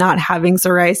obviously not having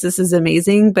psoriasis is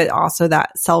amazing, but also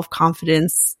that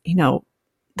self-confidence,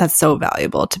 that's so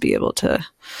valuable to be able to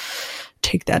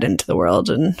take that into the world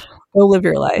and go live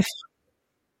your life.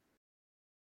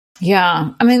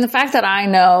 Yeah. I mean, the fact that I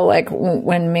know, like,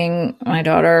 when Ming, my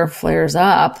daughter, flares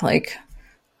up, like,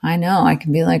 I know I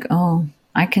can be like, oh,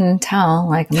 I can tell.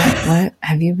 Like, I'm like, what?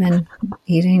 Have you been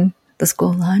eating the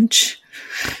school lunch?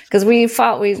 Because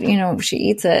she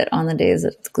eats it on the days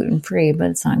that it's gluten-free, but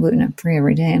it's not gluten-free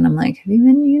every day. And I'm like, have you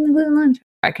been eating the gluten lunch?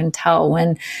 I can tell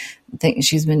when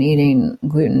she's been eating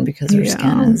gluten because her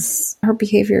skin her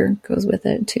behavior goes with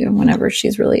it too. Whenever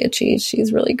she's really itchy,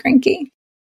 she's really cranky.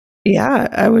 Yeah,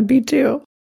 I would be too.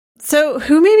 So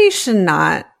who maybe should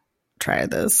not try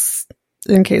this,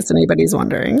 in case anybody's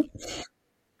wondering?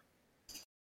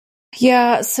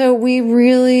 Yeah, so we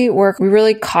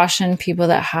really caution people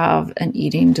that have an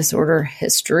eating disorder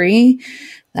history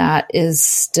that is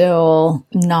still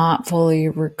not fully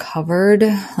recovered.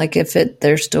 Like if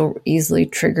they're still easily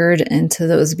triggered into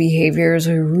those behaviors,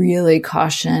 we really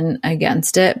caution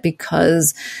against it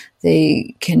because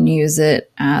they can use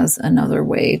it as another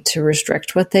way to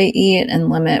restrict what they eat and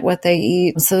limit what they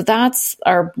eat. So that's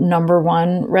our number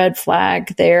one red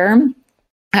flag there.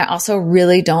 I also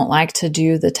really don't like to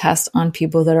do the test on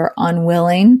people that are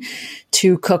unwilling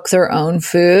to cook their own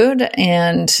food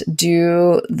and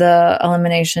do the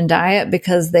elimination diet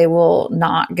because they will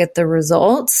not get the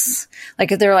results.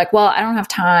 Like if they're like, well, I don't have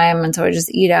time, and so I just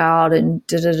eat out and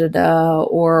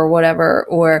or whatever,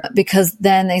 or because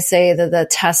then they say that the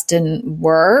test didn't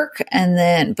work,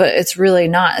 but it's really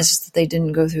not. It's just that they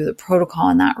didn't go through the protocol,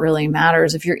 and that really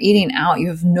matters. If you're eating out, you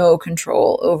have no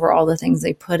control over all the things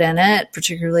they put in it,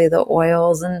 particularly the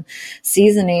oils and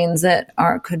seasonings that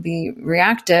could be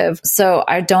reactive. So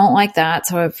I don't like that.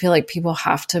 So I feel like people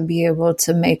have to be able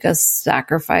to make a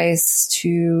sacrifice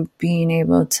to being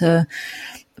able to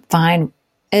find.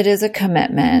 It is a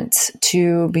commitment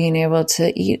to being able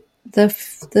to eat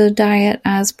the diet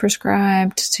as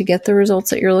prescribed to get the results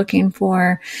that you're looking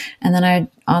for. And then I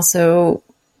also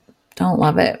don't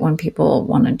love it when people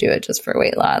want to do it just for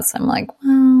weight loss. I'm like,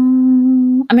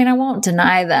 well, I mean, I won't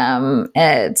deny them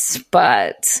it,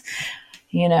 but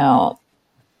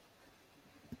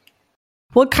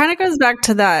Well, it kind of goes back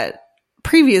to that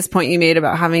previous point you made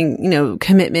about having,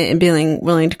 commitment and being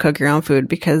willing to cook your own food.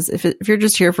 Because if you're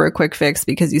just here for a quick fix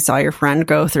because you saw your friend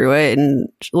go through it and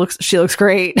she looks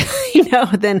great,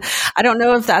 then I don't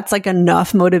know if that's like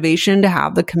enough motivation to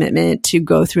have the commitment to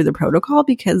go through the protocol,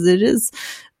 because it is,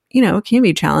 it can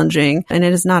be challenging and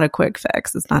it is not a quick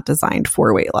fix. It's not designed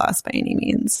for weight loss by any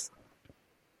means.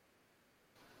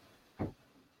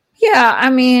 Yeah, I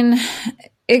mean,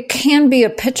 it can be a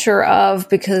picture of,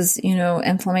 because,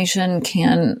 inflammation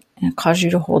can cause you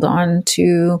to hold on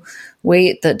to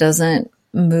weight that doesn't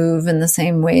move in the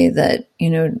same way that,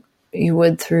 you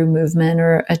would through movement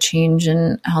or a change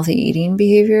in healthy eating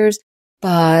behaviors.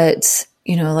 But,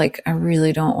 I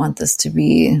really don't want this to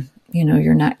be,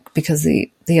 you're not, because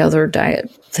the other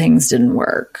diet things didn't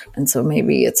work. And so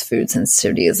maybe it's food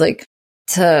sensitivity is like,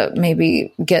 to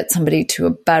maybe get somebody to a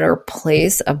better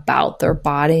place about their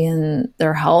body and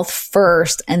their health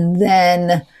first. And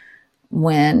then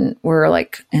when we're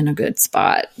like in a good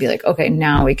spot, be like, okay,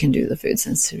 now we can do the food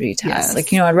sensitivity test.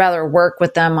 Yes. I'd rather work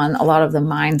with them on a lot of the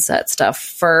mindset stuff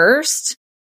first.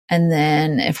 And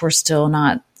then if we're still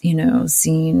not,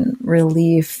 seeing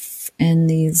relief in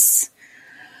these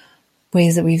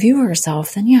ways that we view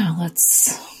ourselves, then yeah,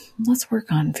 let's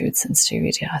work on food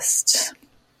sensitivity test.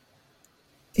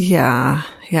 Yeah.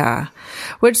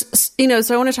 Which, so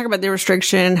I want to talk about the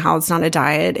restriction, how it's not a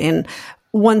diet. And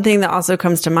one thing that also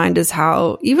comes to mind is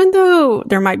how, even though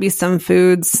there might be some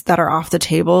foods that are off the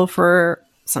table for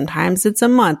sometimes it's a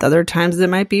month, other times it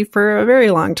might be for a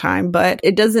very long time, but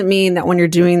it doesn't mean that when you're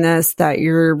doing this, that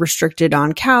you're restricted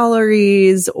on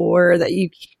calories or that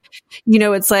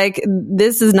it's like,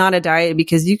 this is not a diet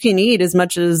because you can eat as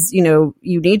much as, you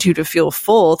need to feel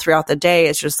full throughout the day.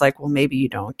 It's just like, well, maybe you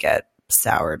don't get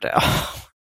sourdough.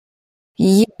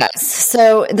 Yes.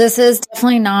 So this is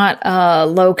definitely not a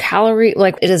low calorie,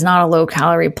 it is not a low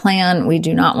calorie plan. We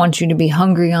do not want you to be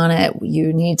hungry on it.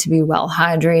 You need to be well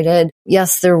hydrated.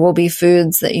 Yes, there will be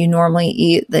foods that you normally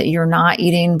eat that you're not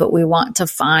eating, but we want to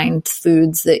find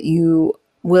foods that you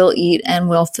will eat and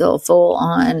will feel full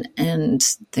on and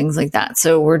things like that.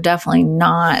 So we're definitely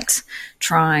not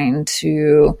trying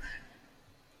to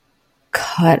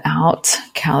cut out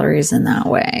calories in that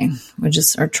way. We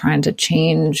just are trying to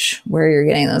change where you're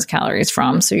getting those calories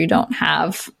from so you don't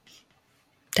have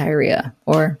diarrhea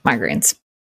or migraines.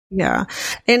 Yeah.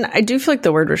 And I do feel like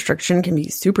the word restriction can be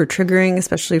super triggering,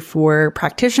 especially for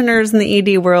practitioners in the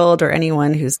ED world or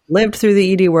anyone who's lived through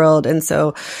the ED world. And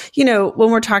so, when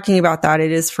we're talking about that,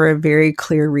 it is for a very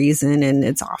clear reason, and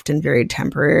it's often very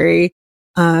temporary.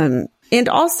 And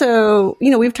also,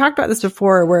 we've talked about this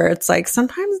before where it's like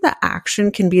sometimes the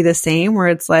action can be the same, where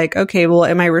it's like, okay, well,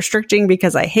 am I restricting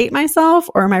because I hate myself,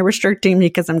 or am I restricting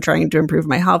because I'm trying to improve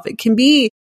my health? It can be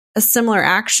a similar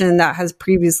action that has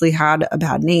previously had a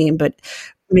bad name, but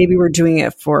maybe we're doing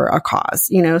it for a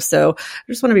cause, So I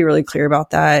just want to be really clear about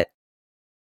that.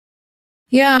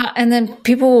 Yeah. And then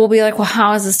people will be like, well,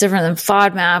 how is this different than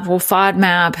FODMAP? Well,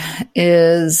 FODMAP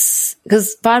is,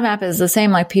 because FODMAP is the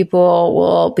same, like people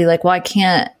will be like, well, I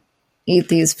can't eat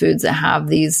these foods that have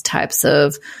these types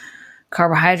of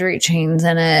carbohydrate chains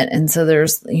in it. And so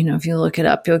there's, if you look it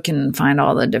up, you can find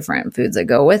all the different foods that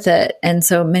go with it. And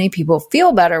so many people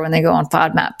feel better when they go on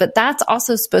FODMAP, but that's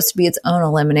also supposed to be its own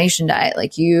elimination diet.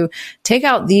 Like you take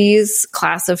out these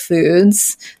class of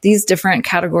foods, these different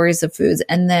categories of foods,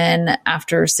 and then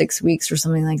after 6 weeks or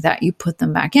something like that, you put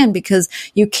them back in, because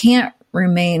you can't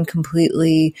remain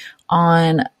completely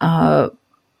on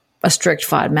a strict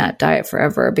FODMAP diet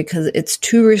forever, because it's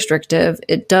too restrictive.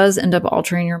 It does end up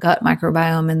altering your gut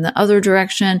microbiome in the other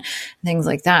direction, things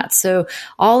like that. So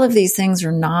all of these things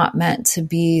are not meant to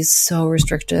be so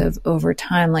restrictive over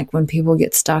time. Like when people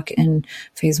get stuck in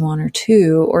phase 1 or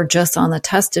 2, or just on the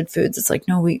tested foods, it's like,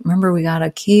 no, we got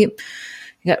to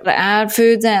add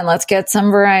foods in. Let's get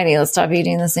some variety. Let's stop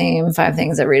eating the same 5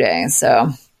 things every day. So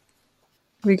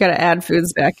we got to add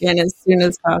foods back in as soon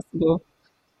as possible.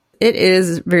 It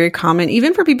is very common,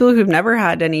 even for people who've never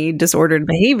had any disordered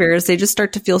behaviors. They just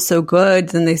start to feel so good,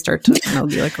 then they start to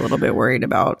be like a little bit worried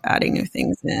about adding new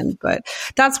things in. But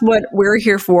that's what we're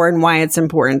here for, and why it's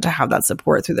important to have that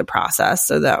support through the process,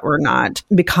 so that we're not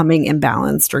becoming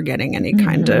imbalanced or getting any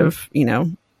kind of,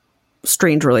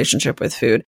 strange relationship with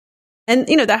food. And,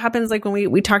 that happens like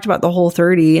when we talked about the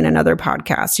Whole30 in another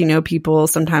podcast. People,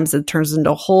 sometimes it turns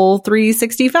into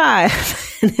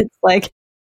Whole365 and it's like,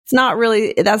 it's not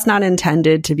really, that's not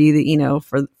intended to be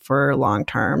the, for long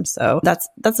term. So that's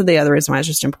the other reason why it's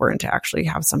just important to actually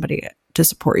have somebody to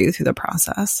support you through the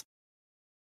process.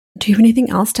 Do you have anything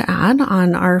else to add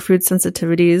on our food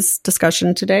sensitivities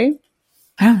discussion today?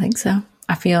 I don't think so.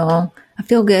 I feel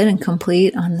good and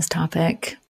complete on this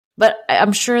topic. But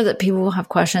I'm sure that people will have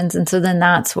questions. And so then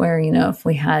that's where, if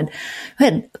we had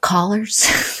callers,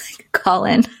 they could call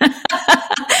in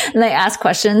and they ask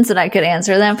questions and I could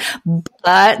answer them.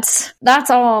 But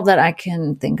that's all that I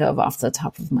can think of off the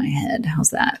top of my head. How's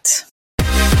that?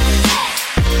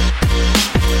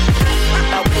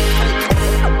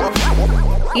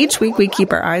 Each week, we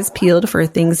keep our eyes peeled for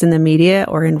things in the media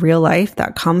or in real life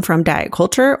that come from diet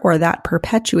culture or that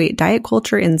perpetuate diet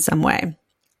culture in some way.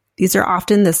 These are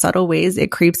often the subtle ways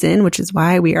it creeps in, which is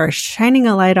why we are shining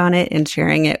a light on it and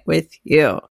sharing it with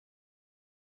you.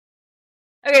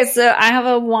 Okay, so I have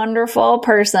a wonderful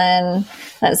person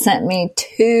that sent me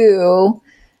 2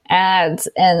 ads,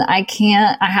 and I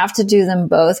have to do them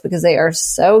both because they are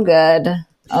so good.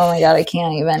 Oh my God, I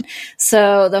can't even.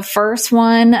 So the first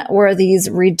one were these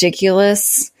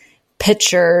ridiculous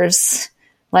pictures,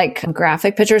 like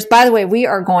graphic pictures. By the way, we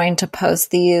are going to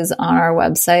post these on our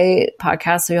website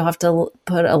podcast. So you'll have to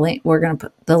put a link. We're going to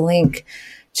put the link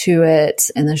to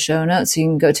it in the show notes so you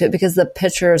can go to it, because the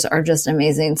pictures are just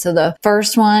amazing. So the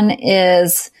first one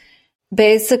is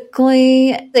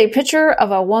basically a picture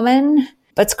of a woman,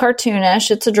 but it's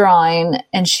cartoonish. It's a drawing,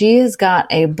 and she has got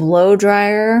a blow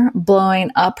dryer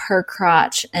blowing up her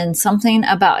crotch, and something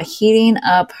about heating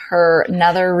up her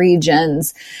nether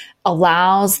regions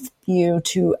allows you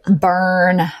to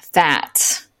burn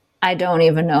fat. I don't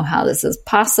even know how this is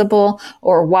possible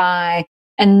or why.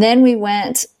 And then we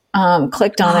went,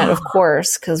 clicked on it, of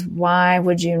course, because why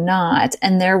would you not?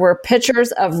 And there were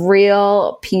pictures of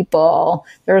real people.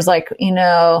 There was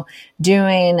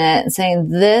doing it and saying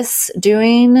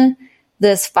doing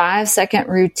this 5-second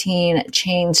routine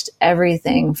changed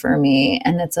everything for me.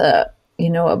 And it's a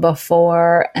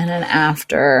before and an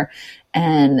after.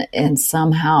 And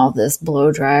somehow this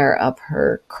blow dryer up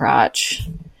her crotch,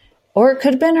 or it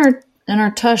could have been in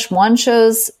her tush. One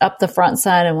shows up the front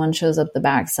side and one shows up the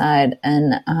back side,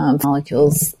 and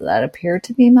molecules that appear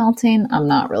to be melting. I'm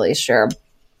not really sure,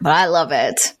 but I love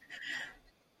it.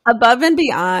 Above and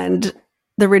beyond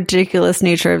the ridiculous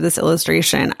nature of this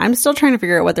illustration, I'm still trying to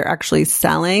figure out what they're actually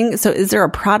selling. So is there a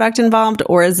product involved,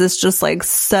 or is this just like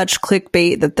such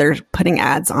clickbait that they're putting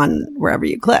ads on wherever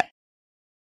you click?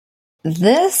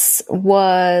 This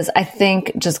was, I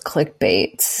think, just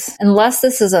clickbait. Unless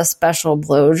this is a special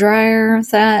blow dryer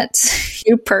that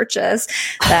you purchase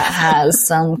that has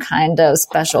some kind of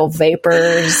special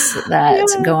vapors that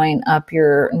going up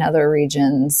your nether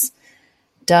regions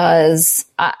does.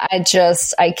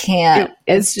 I can't.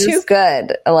 It's just too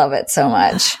good. I love it so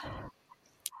much.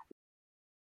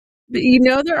 But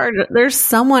there's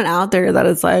someone out there that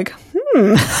is like,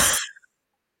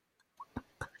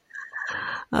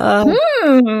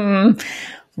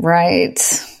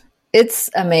 Right. It's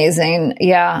amazing.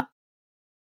 Yeah.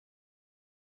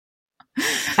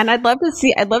 And I'd love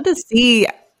to see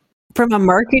from a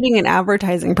marketing and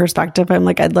advertising perspective, I'm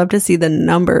like, I'd love to see the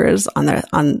numbers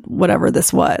on whatever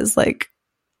this was. Like,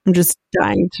 I'm just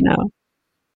dying to know.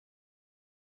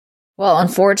 Well,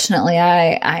 unfortunately,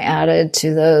 I added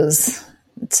to those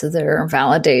to their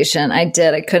validation. I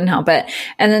did. I couldn't help it.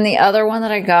 And then the other one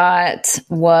that I got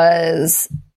was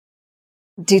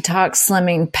Detox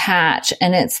Slimming Patch.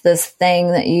 And it's this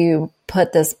thing that you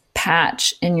put this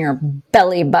patch in your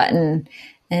belly button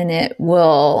and it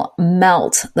will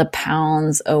melt the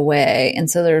pounds away. And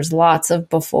so there's lots of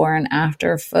before and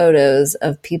after photos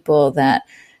of people that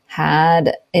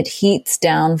had, it heats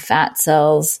down fat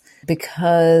cells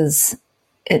because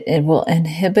it will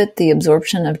inhibit the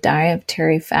absorption of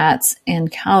dietary fats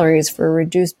and calories for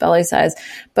reduced belly size.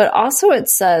 But also it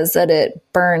says that it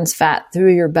burns fat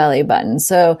through your belly button.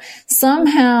 So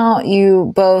somehow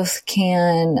you both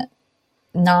can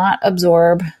not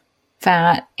absorb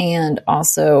fat and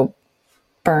also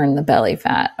burn the belly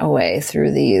fat away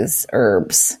through these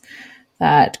herbs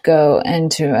that go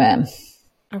into it.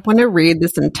 I want to read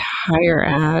this entire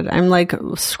ad. I'm like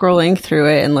scrolling through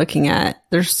it and looking at,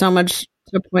 there's so much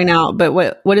to point out, but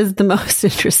what is the most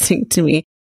interesting to me?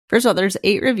 First of all, there's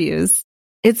 8 reviews.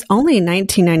 It's only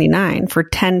 $19.99 for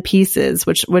 10 pieces,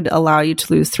 which would allow you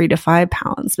to lose 3 to 5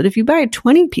 pounds. But if you buy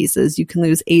 20 pieces, you can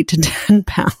lose 8 to 10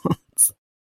 pounds.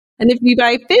 And if you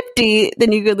buy 50,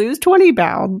 then you could lose 20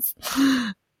 pounds.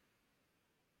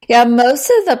 Yeah,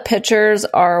 most of the pictures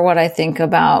are what I think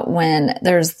about when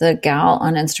there's the gal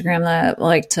on Instagram that I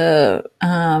like to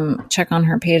check on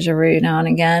her page every now and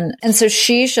again. And so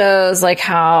she shows like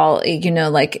how, you know,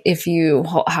 like if you,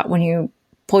 when you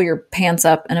pull your pants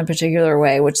up in a particular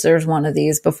way, which there's one of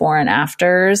these before and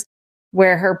afters,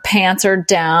 where her pants are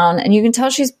down and you can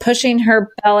tell she's pushing her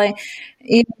belly.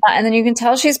 Yeah, and then you can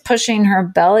tell she's pushing her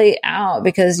belly out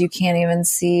because you can't even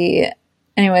see.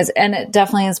 Anyways, and it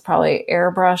definitely is probably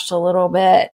airbrushed a little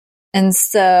bit. And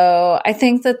so I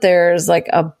think that there's like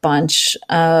a bunch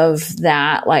of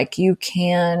that. Like you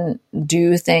can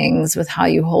do things with how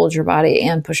you hold your body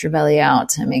and push your belly out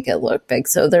to make it look big.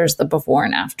 So there's the before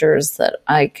and afters that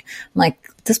I'm like,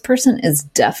 this person is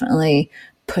definitely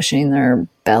pushing their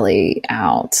belly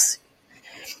out.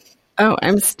 Oh,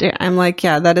 I'm like,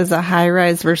 yeah, that is a high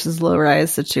rise versus low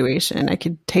rise situation. I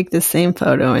could take the same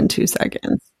photo in 2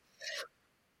 seconds.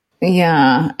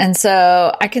 Yeah. And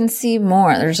so I can see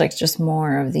more. There's like just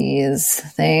more of these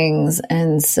things.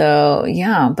 And so,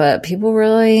 yeah, but people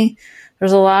really,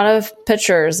 there's a lot of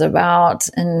pictures about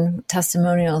and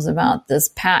testimonials about this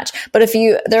patch. But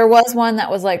there was one that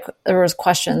was like, there was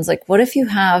questions like, what if you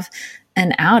have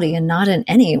an Audi and not an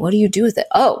any? What do you do with it?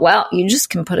 Oh, well, you just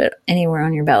can put it anywhere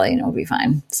on your belly and it'll be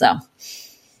fine. So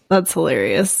that's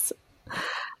hilarious.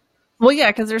 Well, yeah,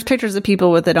 because there's pictures of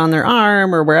people with it on their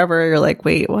arm or wherever. You're like,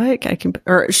 wait, what?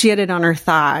 Or she had it on her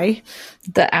thigh.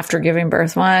 The after giving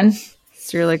birth one.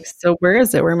 So you're like, so where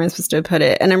is it? Where am I supposed to put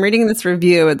it? And I'm reading this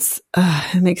review. It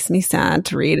makes me sad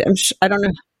to read. I don't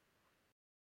know.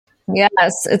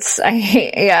 Yes,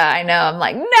 I know. I'm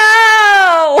like,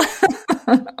 no.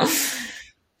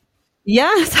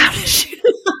 Yes. How did she?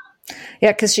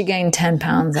 Yeah, because she gained 10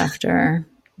 pounds after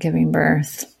giving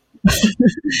birth.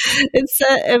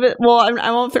 I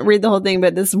won't read the whole thing,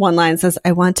 but this one line says,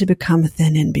 I want to become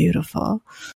thin and beautiful.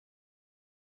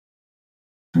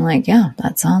 I'm like, yeah,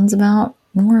 that sounds about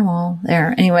normal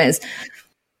there. Anyways.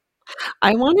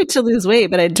 I wanted to lose weight,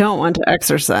 but I don't want to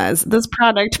exercise. This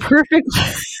product perfectly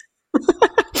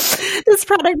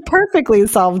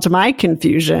solved my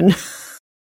confusion.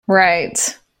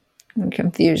 Right.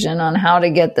 Confusion on how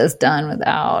to get this done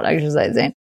without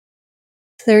exercising.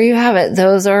 There you have it.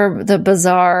 Those are the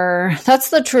bizarre, that's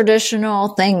the traditional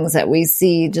things that we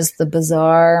see, just the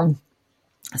bizarre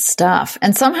stuff.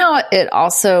 And somehow it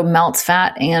also melts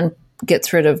fat and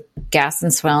gets rid of gas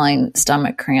and swelling,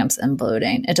 stomach cramps and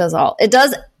bloating. It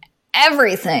does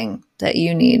everything that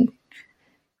you need.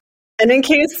 And in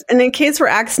case we're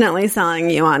accidentally selling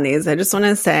you on these, I just want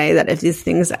to say that if these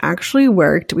things actually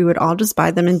worked, we would all just buy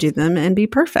them and do them and be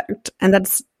perfect. And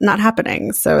that's not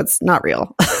happening. So it's not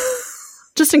real.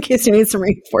 Just in case you need some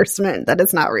reinforcement that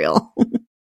it's not real.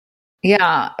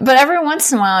 Yeah. But every once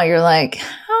in a while, you're like,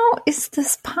 how is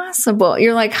this possible?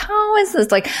 You're like, how is this?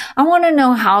 Like, I want to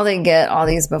know how they get all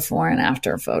these before and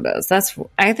after photos.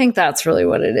 I think that's really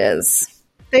what it is.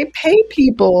 They pay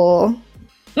people.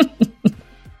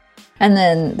 And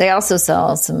then they also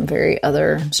sell some very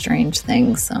other strange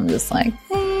things. So I'm just like,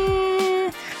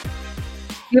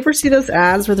 You ever see those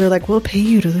ads where they're like, we'll pay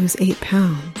you to lose 8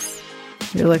 pounds?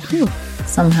 You're like, whew.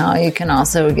 Somehow you can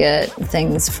also get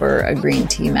things for a green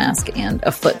tea mask and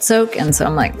a foot soak. And so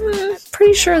I'm like,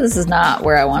 pretty sure this is not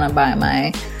where I want to buy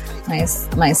my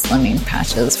slimming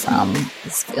patches from.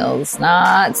 This feels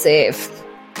not safe.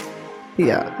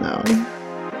 Yeah, no.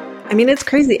 I mean, it's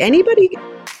crazy. Anybody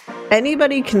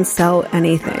can sell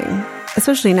anything,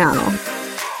 especially now,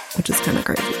 which is kind of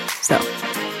crazy. So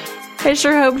I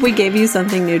sure hope we gave you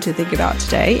something new to think about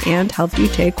today and helped you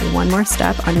take one more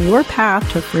step on your path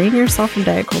to freeing yourself from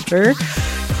diet culture.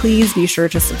 Please be sure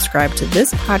to subscribe to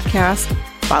this podcast.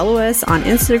 Follow us on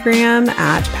Instagram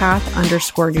at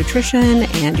path_nutrition.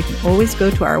 And you can always go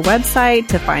to our website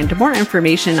to find more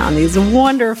information on these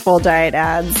wonderful diet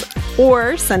ads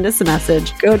or send us a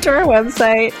message. Go to our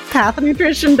website,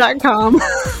 pathnutrition.com.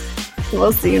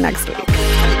 We'll see you next week.